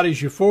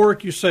everybody's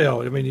euphoric, you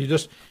sell. I mean,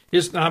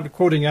 I'm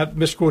quoting, I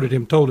misquoted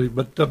him totally,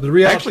 but the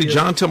reality Actually, is,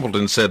 John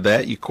Templeton said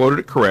that. You quoted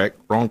it correct.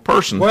 Wrong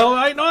person. Well,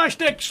 I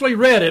actually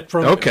read it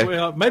from. Okay.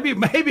 Well,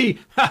 maybe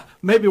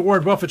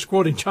Warren Buffett's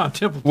quoting John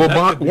Templeton.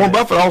 Well, Warren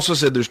Buffett also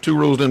said there's 2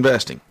 rules to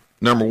investing.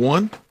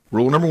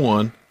 Rule number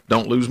one,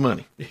 don't lose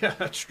money. Yeah,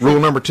 that's true.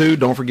 Rule number 2,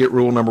 don't forget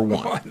rule number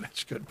 1.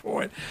 That's a good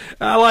point.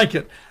 I like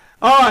it.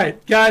 All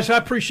right, guys, I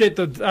appreciate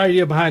the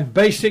idea behind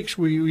basics.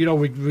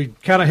 We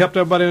kind of helped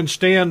everybody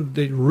understand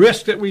the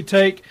risk that we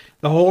take,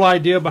 the whole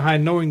idea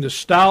behind knowing the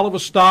style of a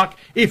stock.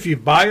 If you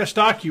buy a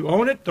stock, you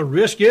own it. The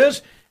risk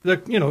is,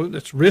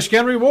 it's risk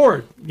and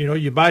reward.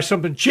 You buy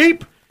something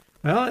cheap,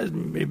 well,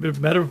 maybe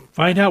better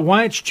find out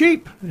why it's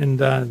cheap, and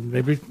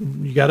maybe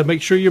you got to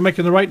make sure you're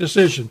making the right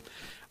decision.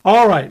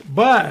 All right,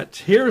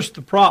 but here's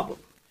the problem.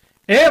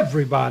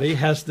 Everybody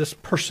has this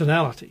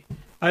personality.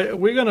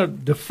 We're going to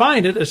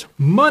define it as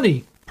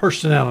money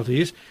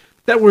personalities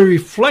that will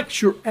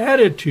reflect your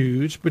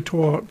attitudes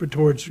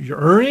towards your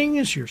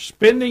earnings, your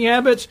spending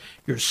habits,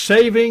 your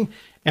saving,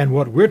 and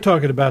what we're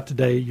talking about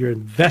today, your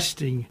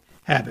investing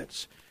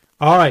habits.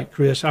 All right,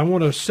 Chris, I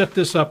want to set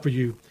this up for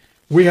you.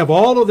 We have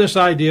all of this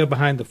idea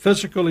behind the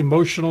physical,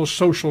 emotional,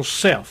 social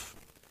self.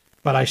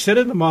 But I said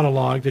in the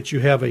monologue that you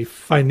have a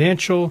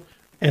financial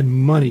and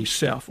money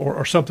self,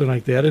 or something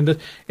like that. And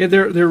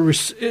they're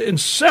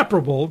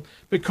inseparable,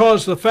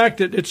 because the fact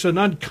that it's an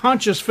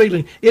unconscious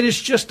feeling, it is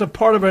just a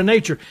part of our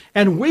nature.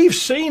 And we've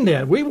seen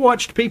that. We've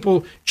watched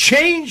people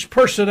change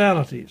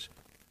personalities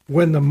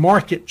when the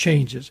market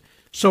changes.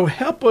 So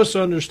help us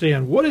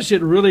understand, what does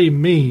it really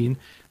mean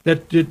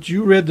that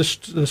you read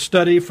the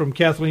study from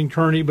Kathleen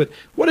Kearney, but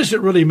what does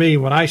it really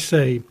mean when I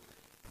say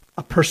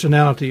a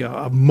personality,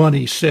 a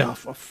money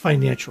self, a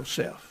financial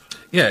self?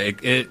 Yeah,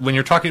 when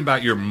you're talking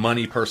about your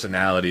money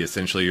personality,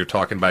 essentially you're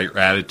talking about your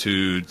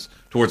attitudes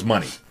towards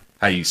money,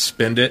 how you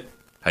spend it,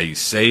 how you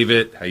save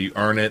it, how you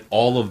earn it,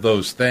 all of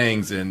those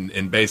things,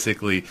 and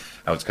basically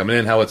how it's coming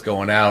in, how it's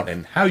going out,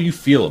 and how you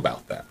feel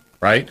about that,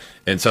 right?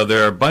 And so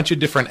there are a bunch of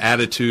different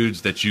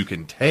attitudes that you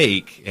can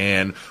take,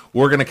 and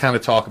we're going to kind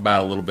of talk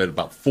about a little bit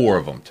about 4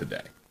 of them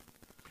today.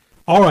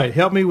 All right,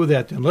 help me with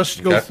that then. Let's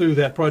go through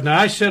that. Now,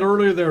 I said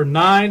earlier there are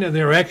 9, and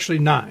there are actually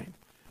 9.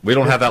 We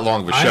don't have that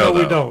long of a show, I know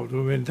we though. don't. I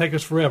mean, it'd take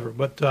us forever.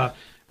 But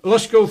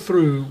let's go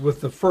through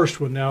with the first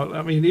one now.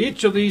 I mean,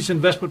 each of these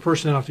investment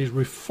personalities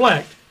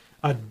reflect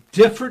a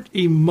different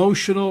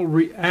emotional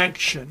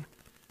reaction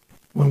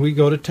when we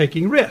go to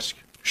taking risk.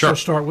 Sure. So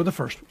start with the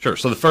first one. Sure.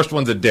 So the first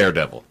one's a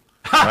daredevil,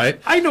 right?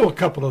 I know a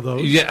couple of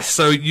those. Yes.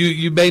 So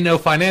you may know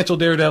financial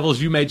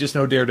daredevils. You may just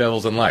know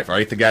daredevils in life,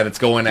 right? The guy that's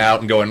going out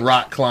and going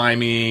rock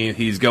climbing.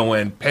 He's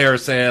going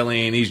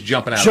parasailing. He's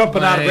jumping out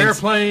of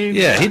airplanes.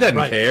 Yeah, he doesn't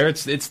Right. care.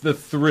 It's the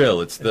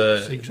thrill. It's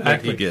the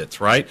that he gets,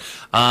 right?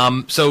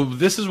 So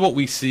this is what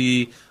we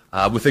see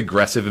with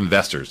aggressive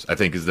investors, I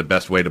think is the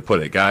best way to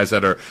put it. Guys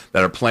that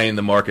are playing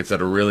the markets,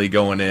 that are really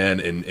going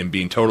in and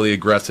being totally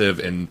aggressive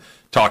and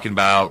talking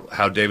about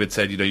how David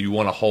said, you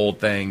want to hold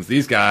things.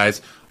 These guys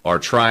are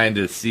trying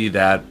to see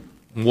that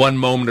one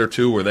moment or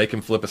two where they can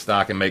flip a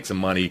stock and make some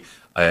money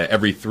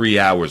every 3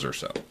 hours or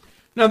so.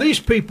 Now, these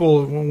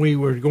people, when we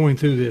were going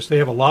through this, they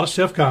have a lot of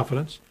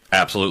self-confidence.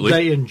 Absolutely.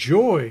 They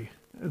enjoy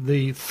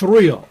the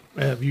thrill,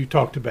 as you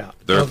talked about.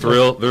 They're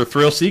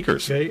thrill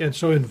seekers. Okay, and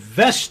so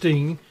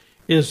investing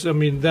is, I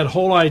mean, that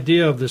whole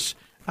idea of this,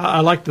 I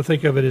like to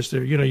think of it as,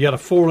 you got a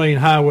 4-lane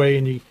highway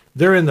and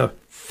they're in the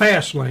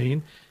fast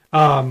lane.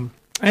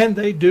 And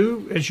they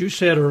do, as you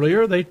said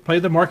earlier, they play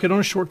the market on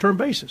a short-term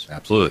basis.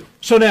 Absolutely.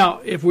 So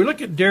now, if we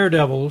look at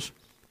daredevils,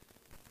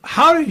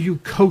 how do you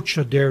coach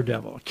a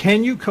daredevil?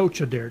 Can you coach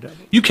a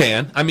daredevil? You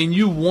can. I mean,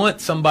 you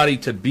want somebody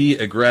to be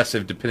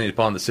aggressive depending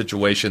upon the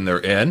situation they're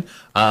in,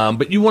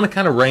 but you want to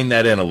kind of rein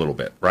that in a little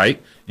bit, right?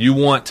 You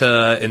want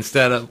to,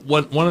 instead of,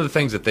 one of the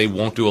things that they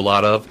won't do a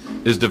lot of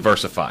is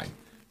diversifying,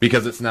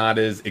 because it's not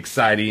as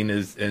exciting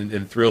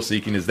and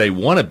thrill-seeking as they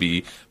want to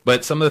be.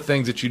 But some of the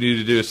things that you need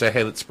to do is say,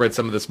 hey, let's spread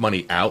some of this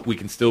money out. We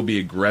can still be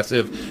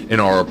aggressive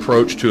in our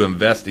approach to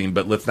investing,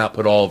 but let's not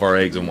put all of our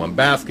eggs in one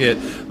basket.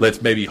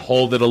 Let's maybe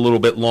hold it a little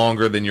bit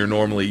longer than you're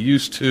normally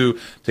used to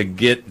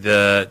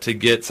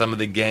get some of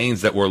the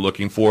gains that we're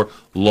looking for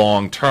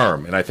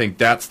long-term. And I think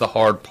that's the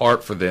hard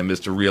part for them, is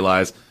to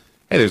realize,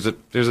 hey,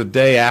 there's a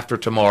day after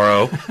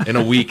tomorrow and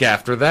a week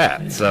after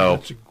that. Yeah, so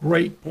that's a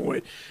great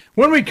point.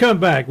 When we come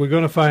back, we're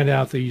going to find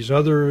out these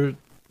other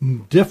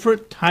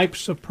different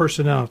types of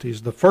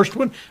personalities. The first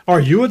one, are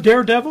you a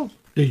daredevil?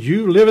 Do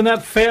you live in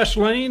that fast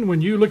lane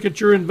when you look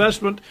at your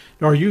investment?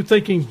 Are you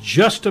thinking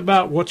just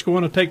about what's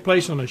going to take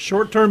place on a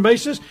short-term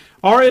basis?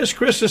 Or, as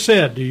Chris has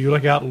said, do you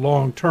look out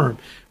long-term?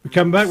 We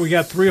come back, we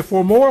got 3 or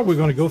 4 more. We're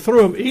going to go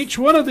through them. Each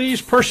one of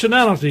these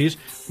personalities,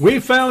 we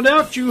found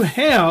out you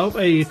have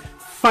a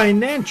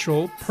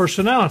financial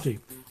personality.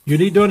 You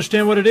need to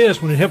understand what it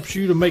is. When it helps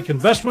you to make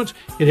investments,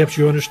 it helps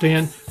you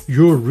understand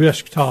your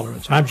risk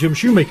tolerance. I'm Jim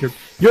Shoemaker.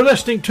 You're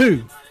listening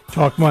to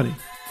Talk Money.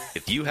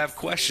 If you have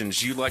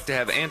questions you'd like to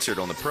have answered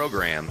on the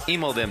program,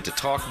 email them to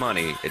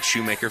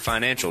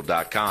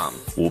talkmoney@shoemakerfinancial.com.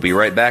 We'll be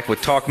right back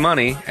with Talk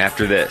Money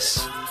after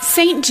this.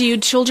 St.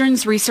 Jude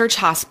Children's Research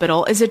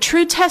Hospital is a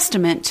true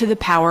testament to the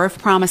power of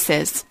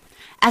promises.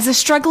 As a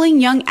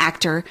struggling young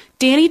actor,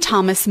 Danny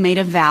Thomas made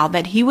a vow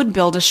that he would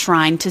build a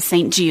shrine to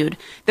St. Jude,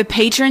 the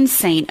patron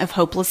saint of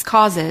hopeless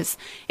causes,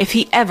 if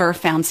he ever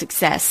found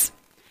success.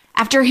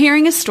 After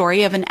hearing a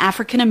story of an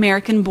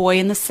African-American boy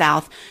in the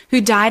South who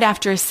died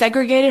after a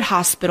segregated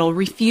hospital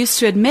refused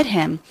to admit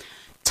him,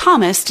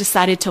 Thomas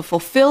decided to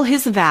fulfill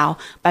his vow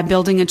by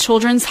building a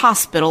children's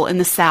hospital in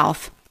the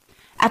South.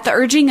 At the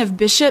urging of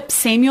Bishop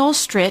Samuel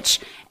Stritch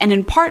and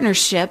in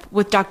partnership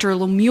with Dr.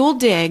 Lemuel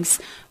Diggs,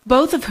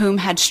 both of whom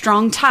had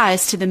strong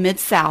ties to the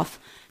Mid-South,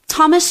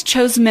 Thomas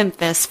chose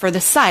Memphis for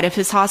the site of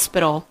his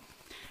hospital.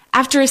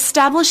 After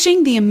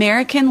establishing the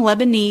American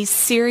Lebanese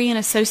Syrian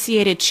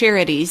Associated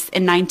Charities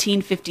in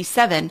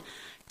 1957,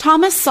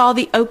 Thomas saw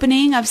the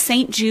opening of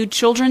St. Jude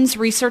Children's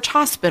Research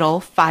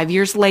Hospital 5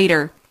 years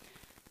later.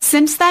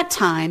 Since that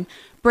time,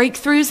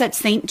 breakthroughs at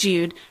St.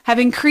 Jude have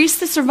increased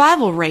the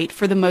survival rate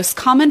for the most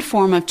common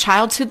form of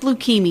childhood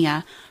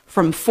leukemia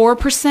from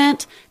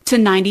 4% to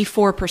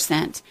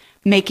 94%.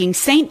 Making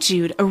St.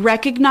 Jude a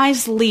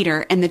recognized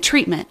leader in the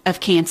treatment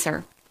of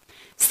cancer.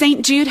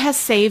 St. Jude has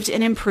saved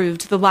and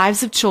improved the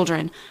lives of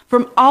children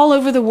from all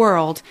over the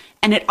world,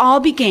 and it all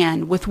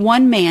began with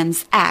one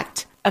man's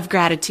act of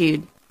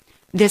gratitude.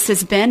 This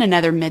has been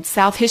another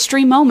Mid-South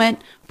History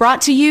Moment brought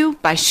to you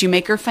by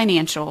Shoemaker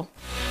Financial.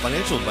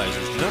 Financial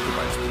advisors do not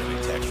provide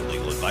specific tax or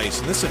legal advice,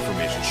 and this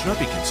information should not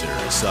be considered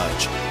as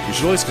such. You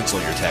should always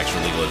consult your tax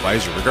or legal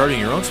advisor regarding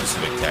your own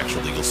specific tax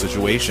or legal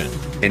situation.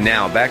 And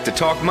now back to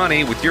Talk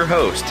Money with your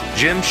host,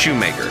 Jim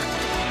Shoemaker.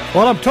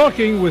 Well, I'm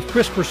talking with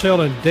Chris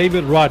Purcell and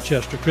David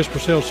Rochester. Chris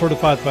Purcell,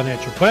 certified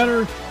financial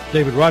planner.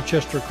 David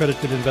Rochester,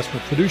 accredited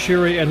investment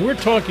fiduciary. And we're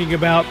talking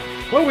about,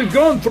 well, we've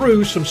gone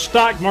through some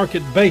stock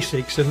market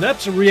basics, and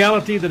that's a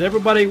reality that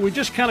we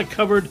just kind of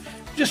covered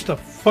just the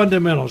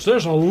fundamentals.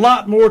 There's a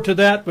lot more to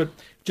that, but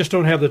just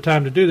don't have the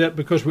time to do that,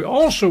 because we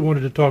also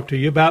wanted to talk to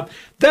you about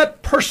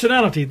that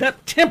personality,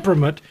 that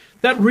temperament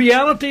that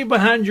reality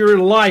behind your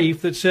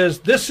life that says,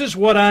 this is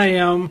what I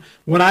am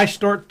when I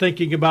start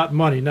thinking about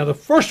money. Now, the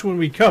first one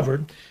we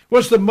covered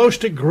was the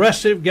most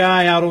aggressive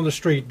guy out on the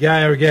street,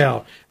 guy or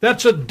gal.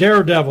 That's a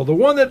daredevil, the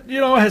one that,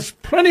 has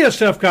plenty of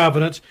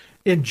self-confidence,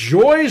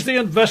 enjoys the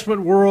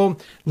investment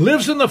world,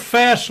 lives in the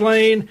fast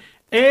lane,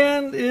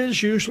 and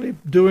is usually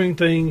doing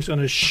things on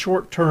a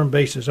short-term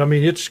basis. I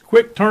mean, it's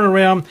quick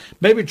turnaround,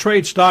 maybe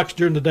trade stocks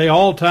during the day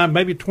all the time,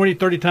 maybe 20,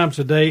 30 times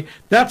a day.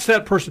 That's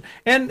that person.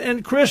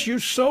 And Chris, you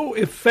so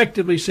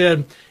effectively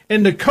said,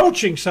 in the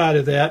coaching side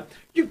of that,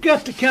 you've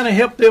got to kind of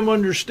help them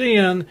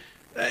understand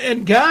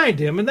and guide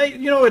them. And they,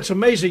 it's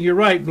amazing. You're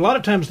right. A lot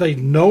of times they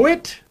know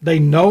it. They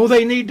know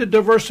they need to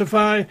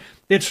diversify.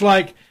 It's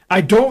like,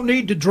 I don't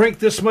need to drink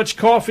this much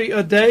coffee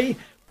a day,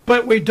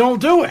 but we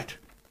don't do it.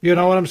 You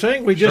know what I'm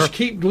saying? We just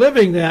keep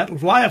living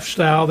that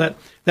lifestyle that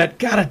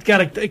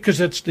gotta,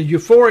 because it's the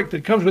euphoric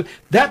that comes with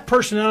that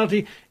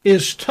personality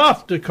is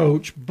tough to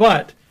coach,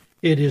 but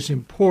it is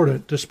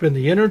important to spend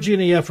the energy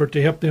and the effort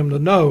to help them to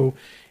know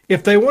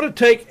if they want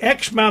to take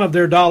X amount of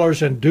their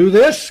dollars and do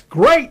this,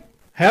 great,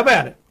 have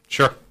at it.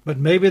 Sure. But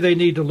maybe they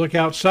need to look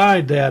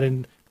outside that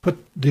and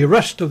put the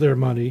rest of their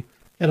money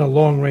in a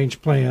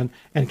long-range plan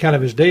and kind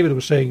of, as David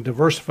was saying,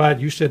 diversified.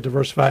 You said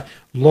diversify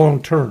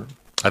long-term.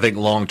 I think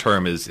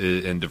long-term is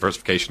and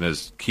diversification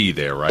is key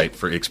there, right?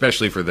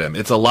 Especially for them.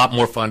 It's a lot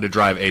more fun to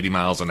drive 80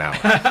 miles an hour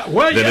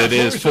than it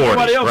is 40,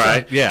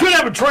 right? Yeah. Could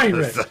have a train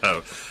wreck.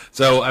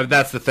 So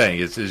that's the thing.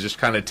 Is just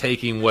kind of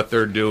taking what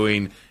they're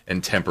doing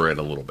and temper it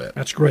a little bit.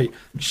 That's great.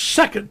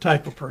 Second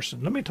type of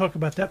person. Let me talk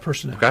about that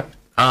person now. Okay.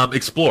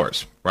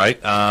 Explorers, right?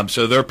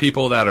 So there are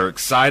people that are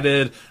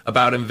excited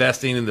about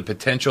investing and the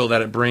potential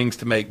that it brings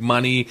to make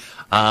money,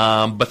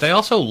 but they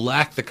also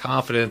lack the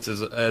confidence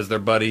as their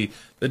buddy,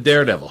 the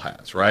daredevil,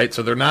 has, right?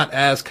 So they're not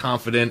as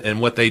confident, and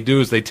what they do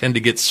is they tend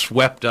to get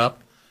swept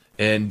up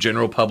in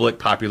general public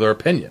popular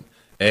opinion.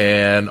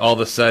 And all of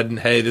a sudden,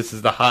 hey, this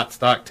is the hot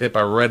stock tip.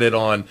 I read it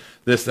on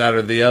this, that,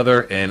 or the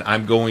other, and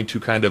I'm going to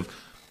kind of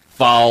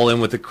fall in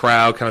with the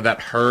crowd, kind of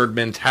that herd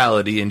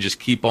mentality, and just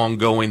keep on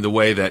going the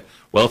way that,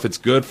 well, if it's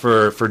good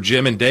for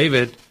Jim and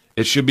David,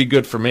 it should be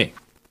good for me.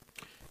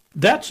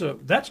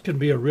 That can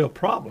be a real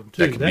problem,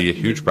 too. That can be a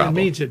huge problem.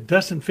 That means it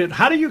doesn't fit.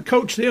 How do you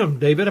coach them,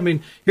 David? I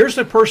mean, here's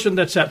the person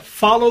that's at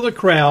follow the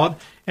crowd,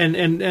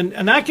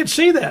 and I can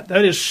see that.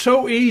 That is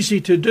so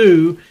easy to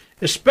do,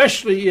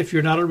 especially if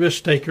you're not a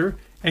risk taker,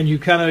 and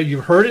you've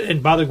heard it,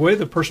 and by the way,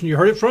 the person you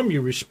heard it from,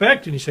 you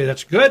respect, and you say,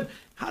 that's good.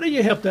 How do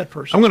you help that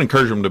person? I'm going to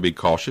encourage them to be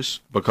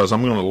cautious, because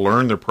I'm going to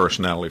learn their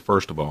personality,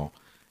 first of all,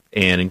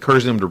 and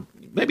encourage them to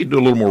maybe do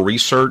a little more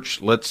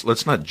research. Let's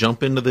not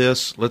jump into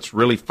this. Let's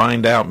really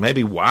find out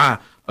maybe why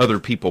other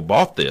people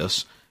bought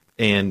this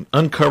and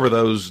uncover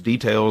those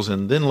details,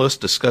 and then let's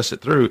discuss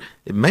it through.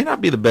 It may not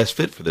be the best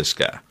fit for this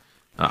guy.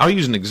 I'll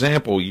use an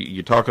example.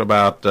 You're talking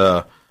about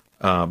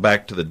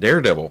back to the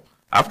daredevil.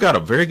 I've got a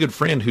very good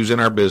friend who's in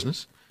our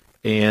business,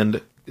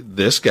 and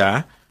this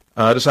guy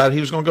decided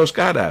he was going to go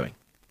skydiving.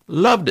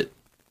 Loved it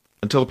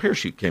until the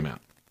parachute came out.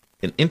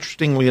 And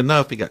interestingly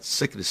enough, he got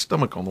sick at his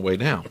stomach on the way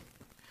down.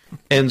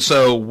 And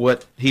so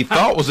what he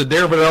thought was a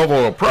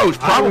daredevil approach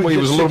probably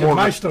was a little more.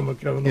 My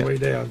stomach on the way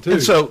down, too.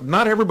 And so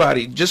not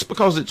everybody, just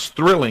because it's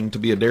thrilling to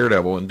be a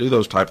daredevil and do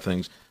those type of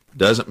things,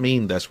 doesn't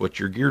mean that's what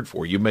you're geared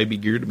for. You may be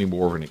geared to be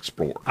more of an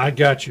explorer. I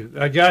got you.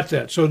 I got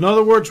that. So in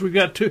other words, we've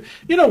got two.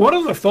 One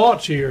of the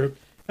thoughts here,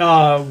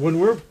 when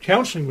we're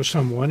counseling with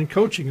someone and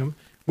coaching them,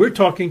 we're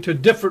talking to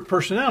different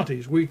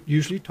personalities. We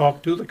usually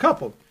talk to the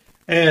couple.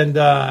 And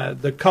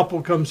the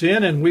couple comes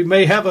in, and we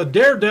may have a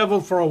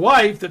daredevil for a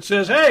wife that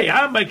says, hey,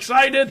 I'm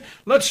excited,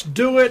 let's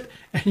do it.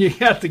 And you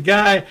got the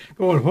guy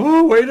going,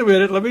 oh, wait a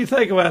minute, let me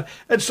think about it.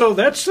 And so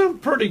that's a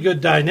pretty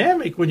good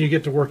dynamic when you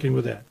get to working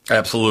with that.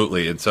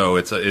 Absolutely. And so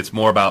it's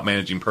more about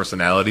managing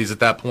personalities at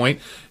that point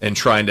and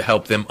trying to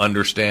help them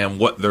understand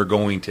what they're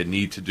going to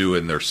need to do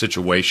in their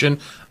situation,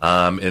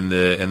 in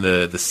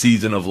the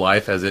season of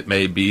life as it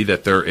may be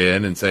that they're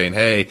in, and saying,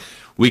 hey,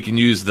 we can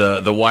use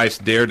the wife's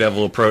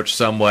daredevil approach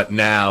somewhat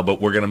now, but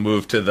we're going to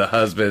move to the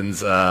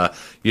husband's,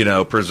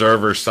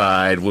 preserver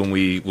side when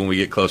we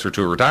get closer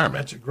to a retirement.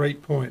 That's a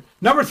great point.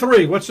 Number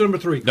 3, what's number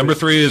 3? Chris? Number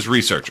 3 is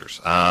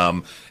researchers.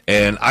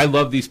 And I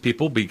love these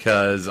people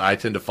because I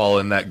tend to fall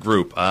in that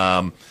group.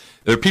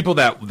 They're people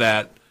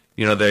that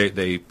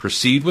they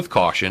proceed with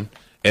caution,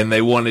 and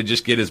they want to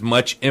just get as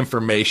much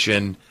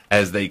information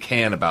as they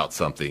can about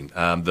something.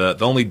 The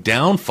only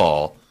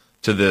downfall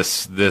to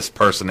this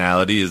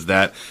personality is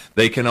that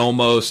they can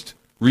almost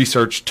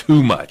research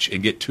too much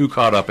and get too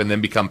caught up and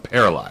then become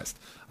paralyzed.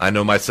 I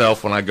know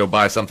myself, when I go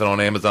buy something on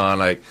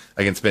Amazon, I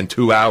can spend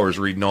 2 hours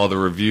reading all the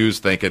reviews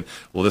thinking,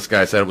 well, this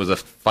guy said it was a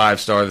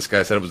 5-star, this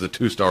guy said it was a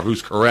 2-star,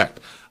 who's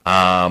correct?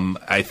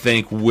 I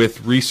think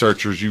with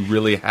researchers, you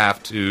really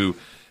have to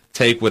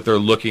take what they're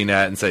looking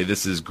at and say,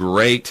 this is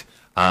great,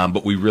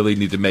 but we really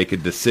need to make a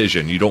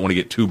decision. You don't want to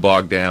get too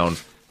bogged down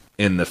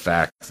in the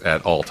facts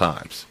at all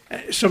times.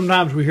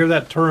 Sometimes we hear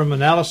that term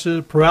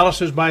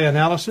paralysis by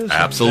analysis.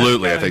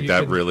 Absolutely. I think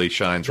that really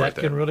shines right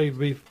there. That can really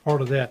be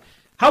part of that.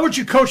 How would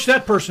you coach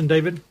that person,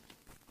 David?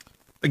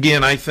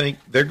 Again, I think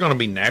they're going to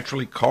be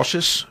naturally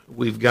cautious.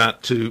 We've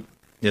got to,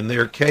 in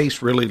their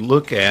case, really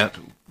look at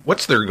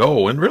what's their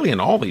goal. And really in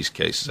all these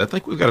cases, I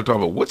think we've got to talk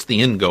about what's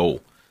the end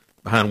goal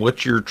behind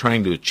what you're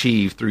trying to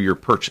achieve through your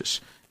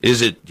purchase.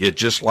 Is it you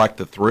just like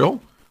the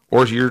thrill,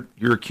 or is you're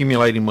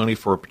accumulating money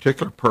for a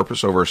particular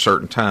purpose over a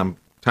certain time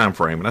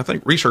frame? And I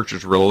think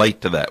researchers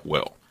relate to that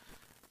well,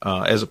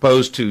 as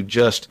opposed to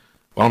just,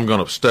 well, I'm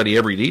going to study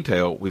every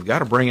detail. We've got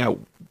to bring out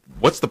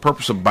what's the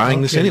purpose of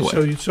buying this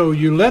anyway. So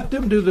you let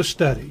them do the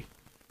study,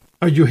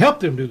 or you help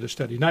them do the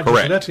study, not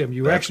correct. just let them.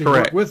 You That's actually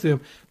correct. work with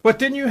them. But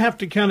then you have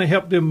to kind of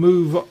help them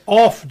move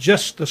off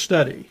just the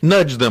study.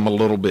 Nudge them a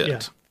little bit. Yeah.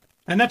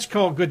 And that's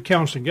called good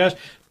counseling, guys.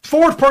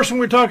 Fourth person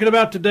we're talking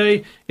about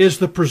today is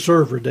the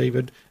preserver,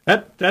 David.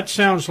 That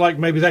sounds like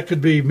maybe that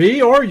could be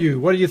me or you.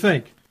 What do you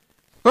think?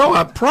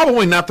 Well,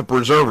 probably not the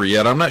preserver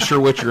yet. I'm not sure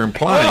what you're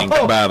implying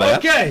by that.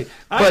 Okay,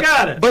 I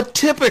got it. But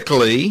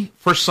typically,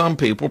 for some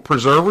people,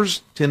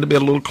 preservers tend to be a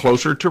little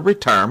closer to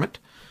retirement.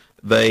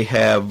 They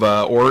have,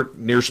 or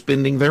near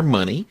spending their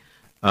money.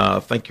 I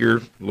think you're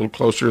a little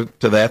closer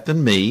to that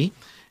than me.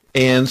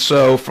 And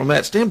so from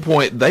that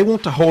standpoint, they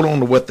want to hold on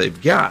to what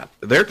they've got.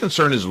 Their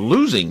concern is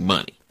losing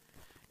money.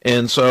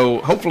 And so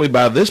hopefully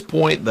by this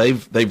point,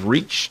 they've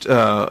reached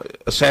a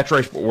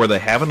saturation where they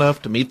have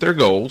enough to meet their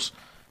goals.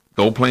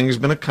 Goal planning has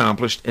been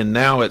accomplished, and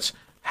now it's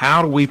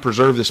how do we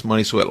preserve this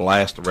money so it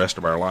lasts the rest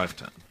of our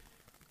lifetime?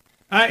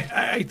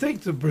 I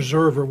think the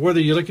preserver, whether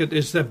you look at,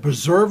 is the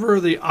preserver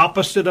the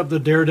opposite of the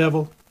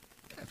daredevil?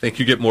 I think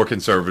you get more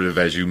conservative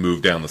as you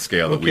move down the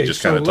scale that we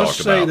just kind of talked So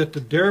let's say about. that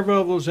the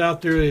daredevil is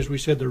out there, as we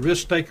said, the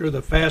risk taker,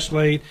 the fast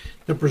lane,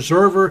 the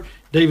preserver.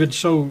 David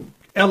so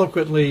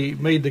eloquently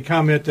made the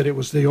comment that it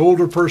was the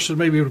older person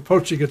maybe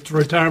approaching it to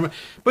retirement.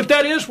 But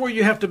that is where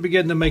you have to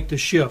begin to make the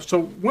shift.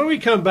 So when we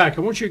come back,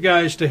 I want you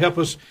guys to help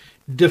us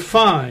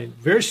define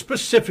very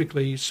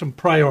specifically some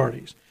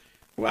priorities.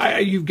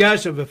 You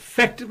guys have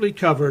effectively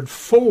covered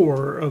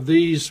 4 of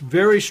these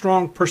very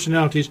strong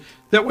personalities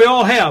that we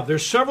all have.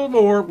 There's several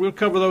more. We'll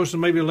cover those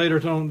maybe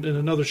later on in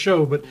another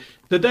show. But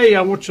today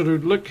I want you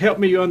to help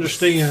me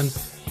understand,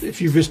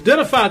 if you've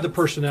identified the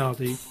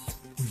personality,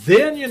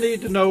 then you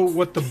need to know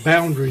what the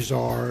boundaries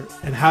are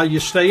and how you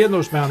stay in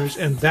those boundaries,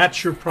 and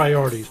that's your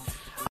priorities.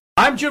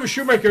 I'm Jim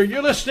Shoemaker.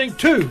 You're listening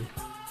to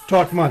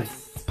Talk Money.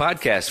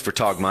 Podcasts for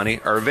Talk Money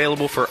are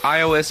available for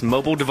iOS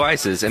mobile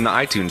devices in the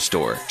iTunes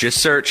Store. Just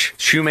search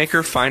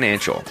Shoemaker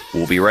Financial.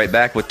 We'll be right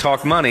back with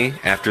Talk Money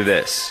after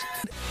this.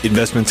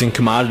 Investments in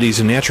commodities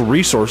and natural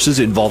resources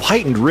involve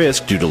heightened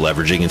risk due to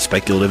leveraging and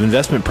speculative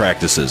investment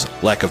practices,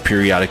 lack of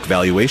periodic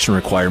valuation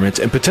requirements,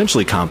 and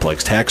potentially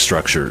complex tax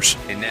structures.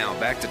 And now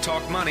back to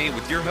Talk Money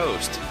with your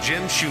host,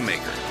 Jim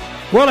Shoemaker.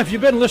 Well, if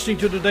you've been listening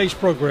to today's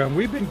program,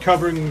 we've been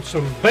covering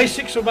some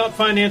basics about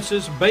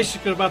finances,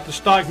 basics about the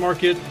stock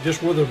market,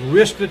 just what the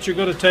risk that you're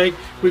going to take.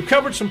 We've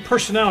covered some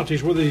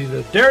personalities, whether you're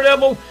the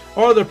daredevil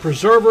or the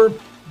preserver.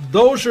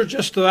 Those are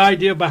just the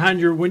idea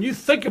behind when you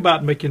think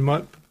about making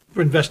money,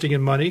 investing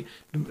in money,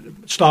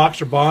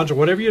 stocks or bonds or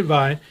whatever you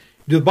buy.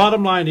 The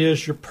bottom line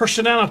is your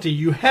personality.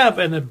 You have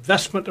an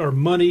investment or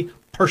money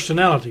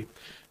personality.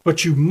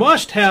 But you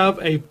must have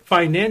a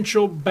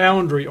financial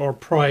boundary or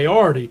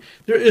priority.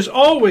 There is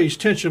always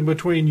tension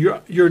between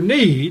your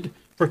need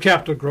for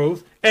capital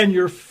growth and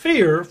your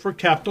fear for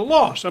capital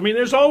loss. I mean,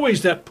 there's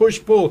always that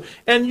push-pull,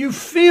 and you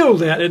feel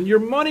that, and your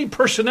money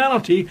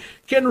personality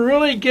can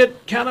really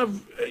get kind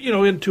of,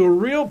 into a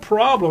real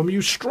problem.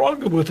 You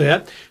struggle with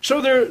that.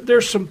 So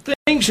there's some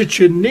things that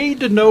you need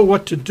to know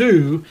what to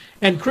do.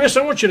 And Chris,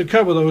 I want you to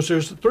cover those.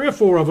 There's 3 or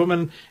 4 of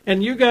them,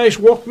 and you guys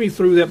walk me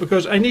through that,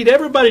 because I need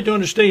everybody to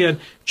understand,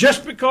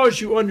 just because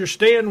you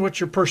understand what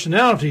your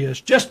personality is,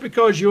 just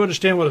because you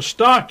understand what a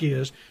stock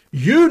is,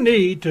 you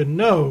need to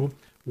know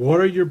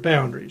what are your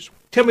boundaries.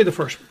 Tell me the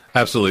first one.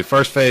 Absolutely.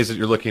 First phase that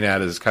you're looking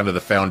at is kind of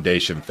the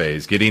foundation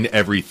phase, getting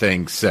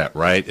everything set,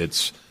 right?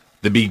 It's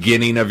the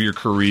beginning of your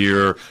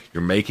career.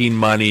 You're making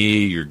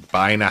money. You're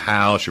buying a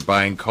house. You're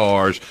buying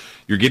cars.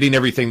 You're getting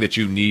everything that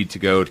you need to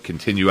go to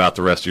continue out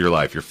the rest of your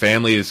life. Your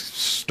family is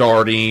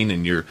starting,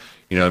 and you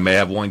may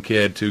have 1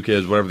 kid, 2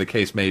 kids, whatever the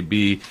case may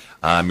be.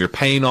 You're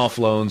paying off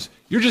loans.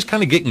 You're just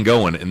kind of getting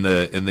going in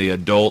the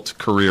adult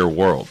career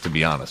world, to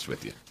be honest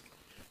with you.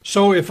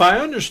 So if I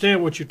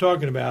understand what you're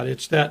talking about,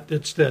 it's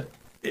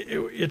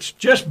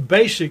just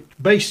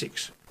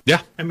basics.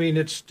 Yeah. I mean,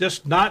 it's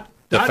just not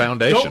the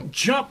foundation. Don't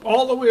jump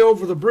all the way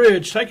over the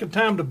bridge. Take the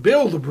time to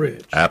build the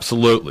bridge.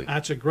 Absolutely.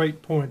 That's a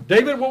great point.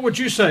 David, what would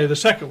you say, the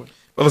second one?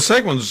 Well, the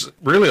second one's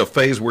really a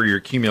phase where you're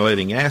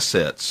accumulating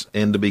assets.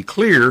 And to be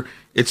clear,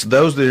 it's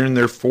those that are in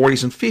their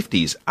 40s and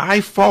 50s.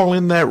 I fall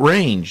in that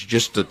range,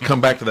 just to come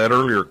back to that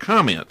earlier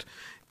comment.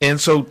 And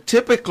so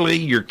typically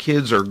your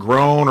kids are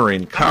grown or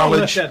in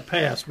college. I won't let that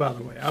pass, by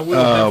the way. I will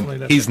definitely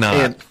let He's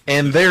that not.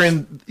 And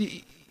they're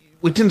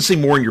we tend to see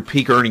more in your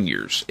peak earning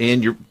years,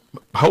 and you're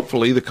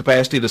hopefully the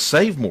capacity to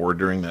save more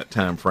during that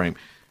time frame.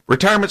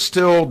 Retirement's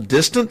still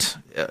distant.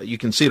 You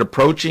can see it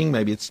approaching.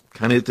 Maybe it's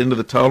kind of at the end of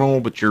the tunnel,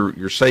 but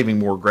you're saving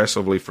more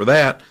aggressively for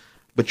that.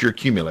 but you're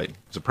accumulating.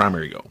 It's a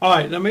primary goal. All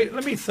right, let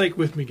me think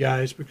with me,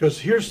 guys, because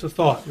here's the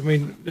thought. I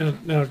mean,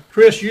 now,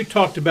 Chris, you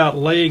talked about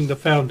laying the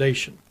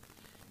foundation,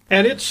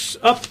 and it's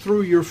up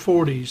through your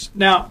 40s.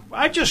 Now,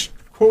 I just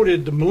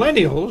quoted the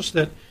millennials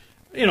that,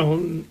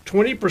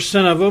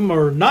 20% of them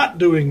are not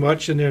doing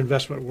much in their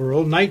investment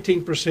world.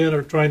 19%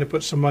 are trying to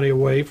put some money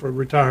away for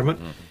retirement.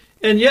 Mm-hmm.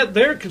 And yet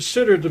they're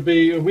considered to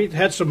be, we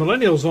had some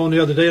millennials on the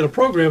other day in a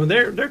program, and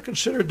they're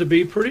considered to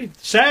be pretty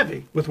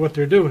savvy with what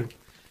they're doing.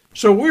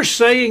 So we're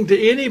saying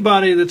to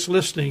anybody that's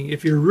listening,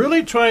 if you're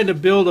really trying to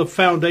build a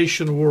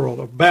foundation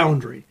world, a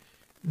boundary,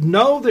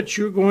 know that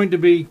you're going to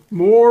be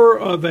more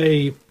of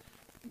a,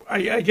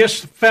 I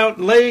guess,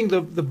 laying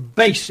the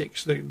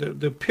basics,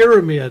 the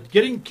pyramid,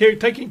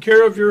 taking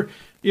care of your,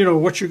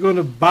 what you're going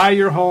to buy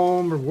your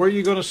home or where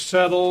you're going to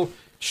settle,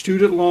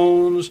 student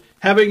loans,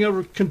 having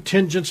a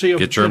contingency of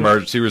get your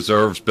emergency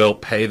reserves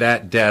built, pay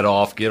that debt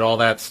off, get all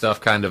that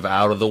stuff kind of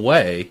out of the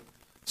way.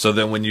 So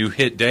then when you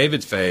hit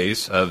David's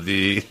phase of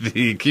the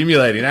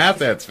accumulating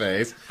assets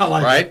phase,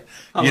 right?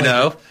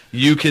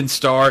 You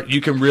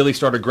can really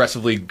start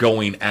aggressively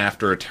going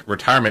after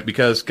retirement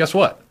because guess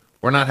what?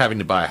 We're not having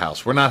to buy a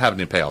house. We're not having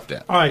to pay off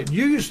debt. All right,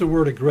 you use the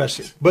word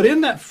aggressive. But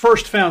in that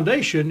first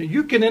foundation,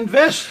 you can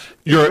invest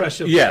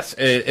aggressively. Yes,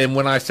 and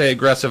when I say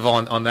aggressive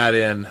on that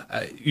end,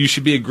 you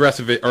should be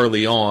aggressive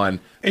early on.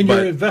 In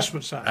your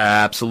investment side.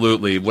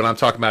 Absolutely. When I'm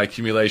talking about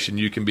accumulation,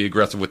 you can be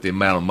aggressive with the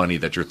amount of money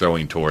that you're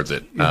throwing towards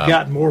it. You've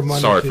got more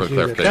money sorry to for do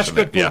clarification. That's a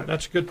good point. Yeah.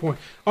 That's a good point.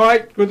 All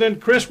right, well then,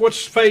 Chris,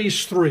 what's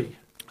phase 3?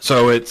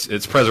 So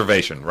it's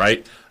preservation,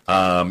 right?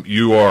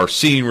 You are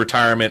seeing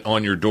retirement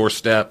on your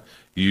doorstep.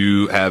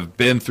 You have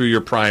been through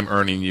your prime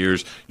earning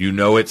years. You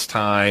know it's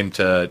time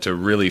to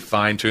really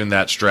fine-tune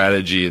that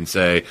strategy and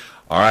say,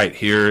 all right,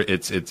 here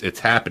it's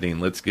happening.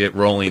 Let's get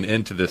rolling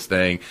into this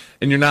thing.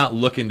 And you're not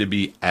looking to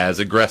be as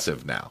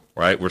aggressive now,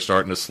 right? We're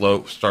starting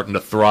to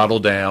throttle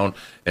down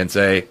and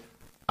say,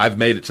 I've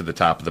made it to the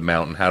top of the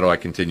mountain. How do I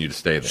continue to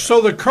stay there?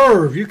 So the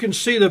curve, you can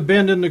see the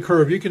bend in the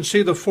curve. You can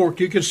see the fork.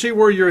 You can see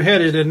where you're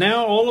headed. And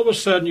now all of a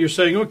sudden you're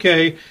saying,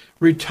 okay,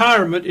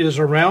 retirement is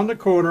around the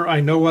corner.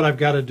 I know what I've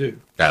got to do.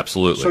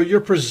 Absolutely. So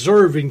you're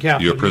preserving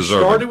capital. You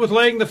started with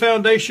laying the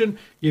foundation.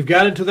 You've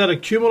got into that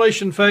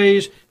accumulation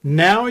phase.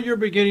 Now you're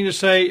beginning to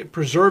say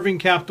preserving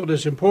capital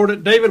is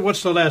important. David,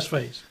 what's the last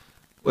phase?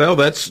 Well,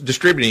 that's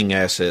distributing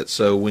assets.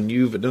 So when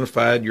you've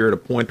identified you're at a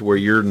point where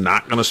you're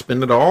not going to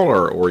spend it all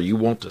or you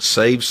want to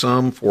save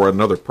some for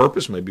another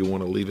purpose, maybe you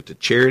want to leave it to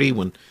charity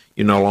when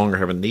you no longer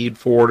have a need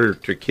for it or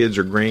to kids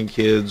or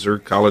grandkids or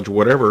college or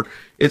whatever,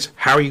 it's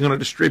how are you going to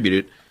distribute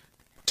it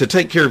to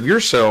take care of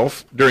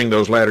yourself during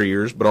those latter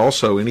years, but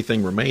also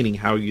anything remaining,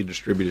 how you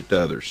distribute it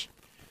to others.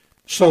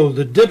 So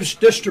the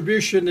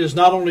distribution is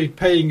not only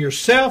paying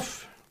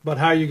yourself, but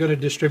how you're going to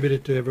distribute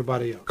it to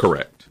everybody else.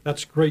 Correct.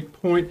 That's a great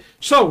point.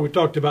 So we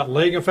talked about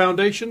laying a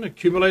foundation,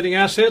 accumulating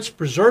assets,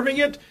 preserving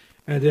it,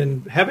 and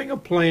then having a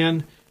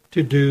plan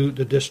to do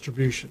the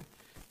distribution.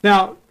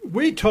 Now,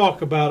 we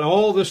talk about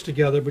all this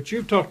together, but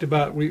you've talked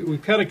about, we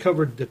kind of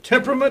covered the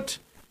temperament,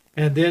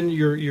 and then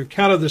your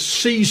kind of the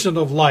season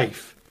of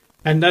life.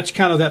 And that's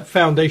kind of that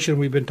foundation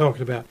we've been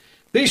talking about.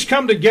 These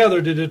come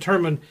together to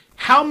determine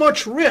how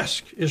much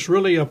risk is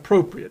really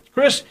appropriate.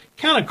 Chris,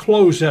 kind of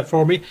close that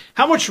for me.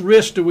 How much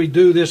risk do we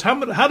do this?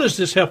 How does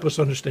this help us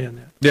understand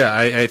that? Yeah,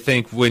 I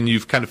think when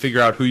you've kind of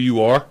figured out who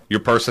you are,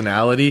 your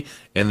personality,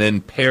 and then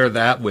pair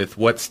that with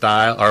what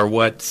style or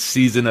what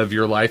season of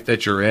your life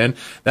that you're in,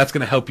 that's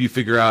going to help you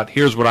figure out,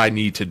 here's what I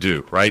need to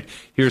do, right?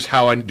 Here's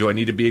how do I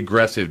need to be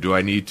aggressive? Do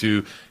I need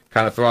to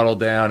kind of throttle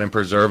down and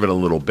preserve it a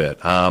little bit?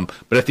 But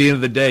at the end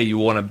of the day, you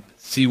want to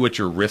see what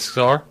your risks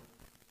are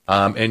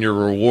and your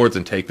rewards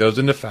and take those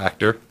into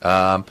factor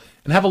and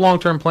have a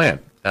long-term plan.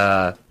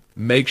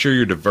 Make sure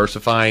you're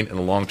diversifying in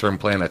a long-term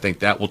plan. I think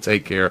that will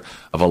take care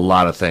of a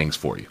lot of things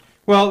for you.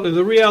 Well,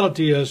 the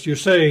reality is you're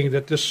saying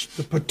that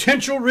the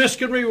potential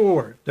risk and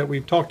reward that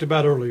we've talked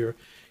about earlier,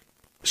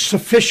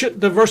 sufficient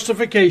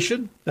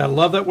diversification. I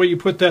love that way you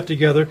put that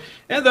together.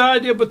 And the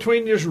idea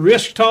between this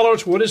risk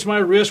tolerance, what is my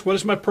risk, what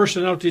does my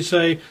personality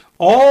say,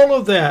 all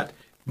of that,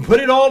 put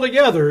it all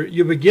together,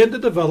 you begin to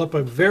develop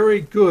a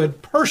very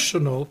good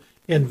personal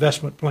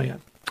investment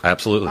plan.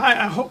 Absolutely.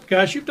 I hope,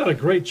 guys, you've done a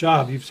great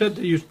job. You've said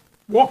that you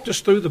walked us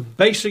through the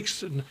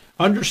basics and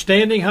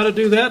understanding how to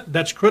do that.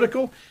 That's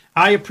critical.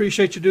 I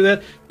appreciate you do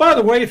that. By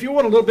the way, if you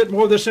want a little bit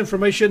more of this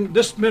information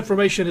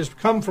has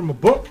come from a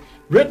book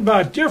written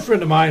by a dear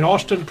friend of mine,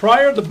 Austin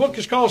Pryor. The book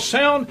is called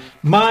Sound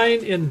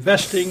Mind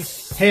Investing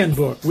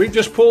Handbook. We've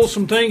just pulled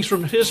some things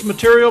from his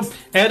material,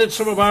 added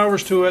some of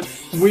ours to it,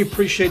 and we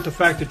appreciate the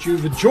fact that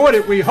you've enjoyed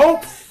it, we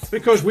hope,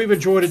 because we've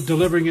enjoyed it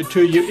delivering it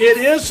to you. It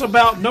is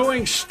about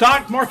knowing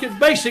stock market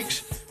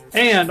basics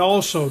and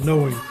also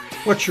knowing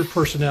what's your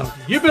personality.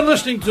 You've been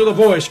listening to The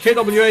Voice,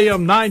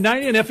 KWAM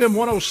 990 and FM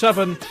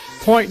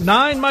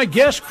 107.9. My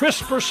guest,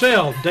 Chris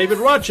Purcell, David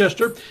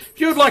Rochester. If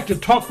you'd like to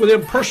talk with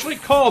him personally,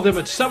 call them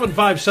at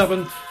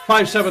 757-5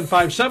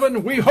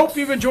 5757. We hope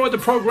you've enjoyed the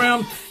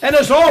program. And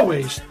as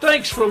always,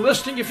 thanks for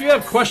listening. If you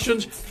have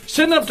questions,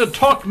 send them to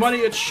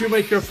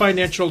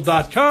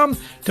talkmoney@shoemakerfinancial.com.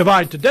 To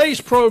find today's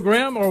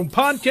program or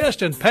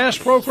podcast and past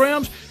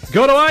programs,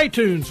 go to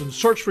iTunes and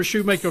search for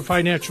Shoemaker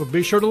Financial.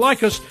 Be sure to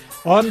like us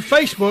on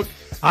Facebook.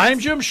 I'm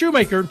Jim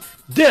Shoemaker.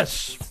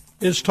 This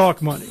is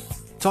Talk Money.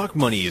 Talk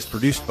Money is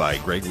produced by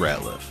Greg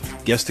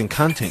Ratliff. Guest and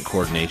content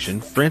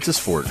coordination, Francis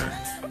Fortner.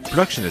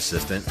 Production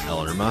assistant,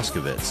 Eleanor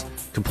Moskowitz.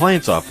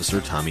 Compliance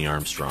officer, Tommy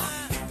Armstrong.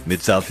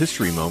 Mid-South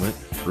History Moment,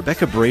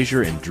 Rebecca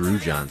Brazier and Drew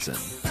Johnson.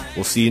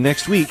 We'll see you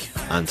next week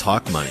on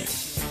Talk Money.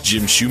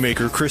 Jim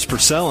Shoemaker, Chris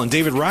Purcell, and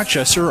David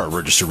Rochester are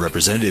registered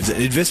representatives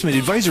and investment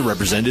advisor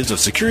representatives of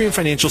Securian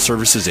Financial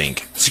Services,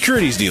 Inc.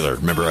 Securities dealer,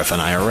 member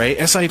FNIRA,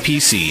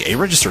 SIPC, a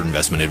registered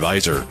investment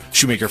advisor.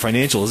 Shoemaker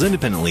Financial is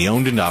independently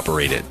owned and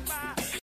operated.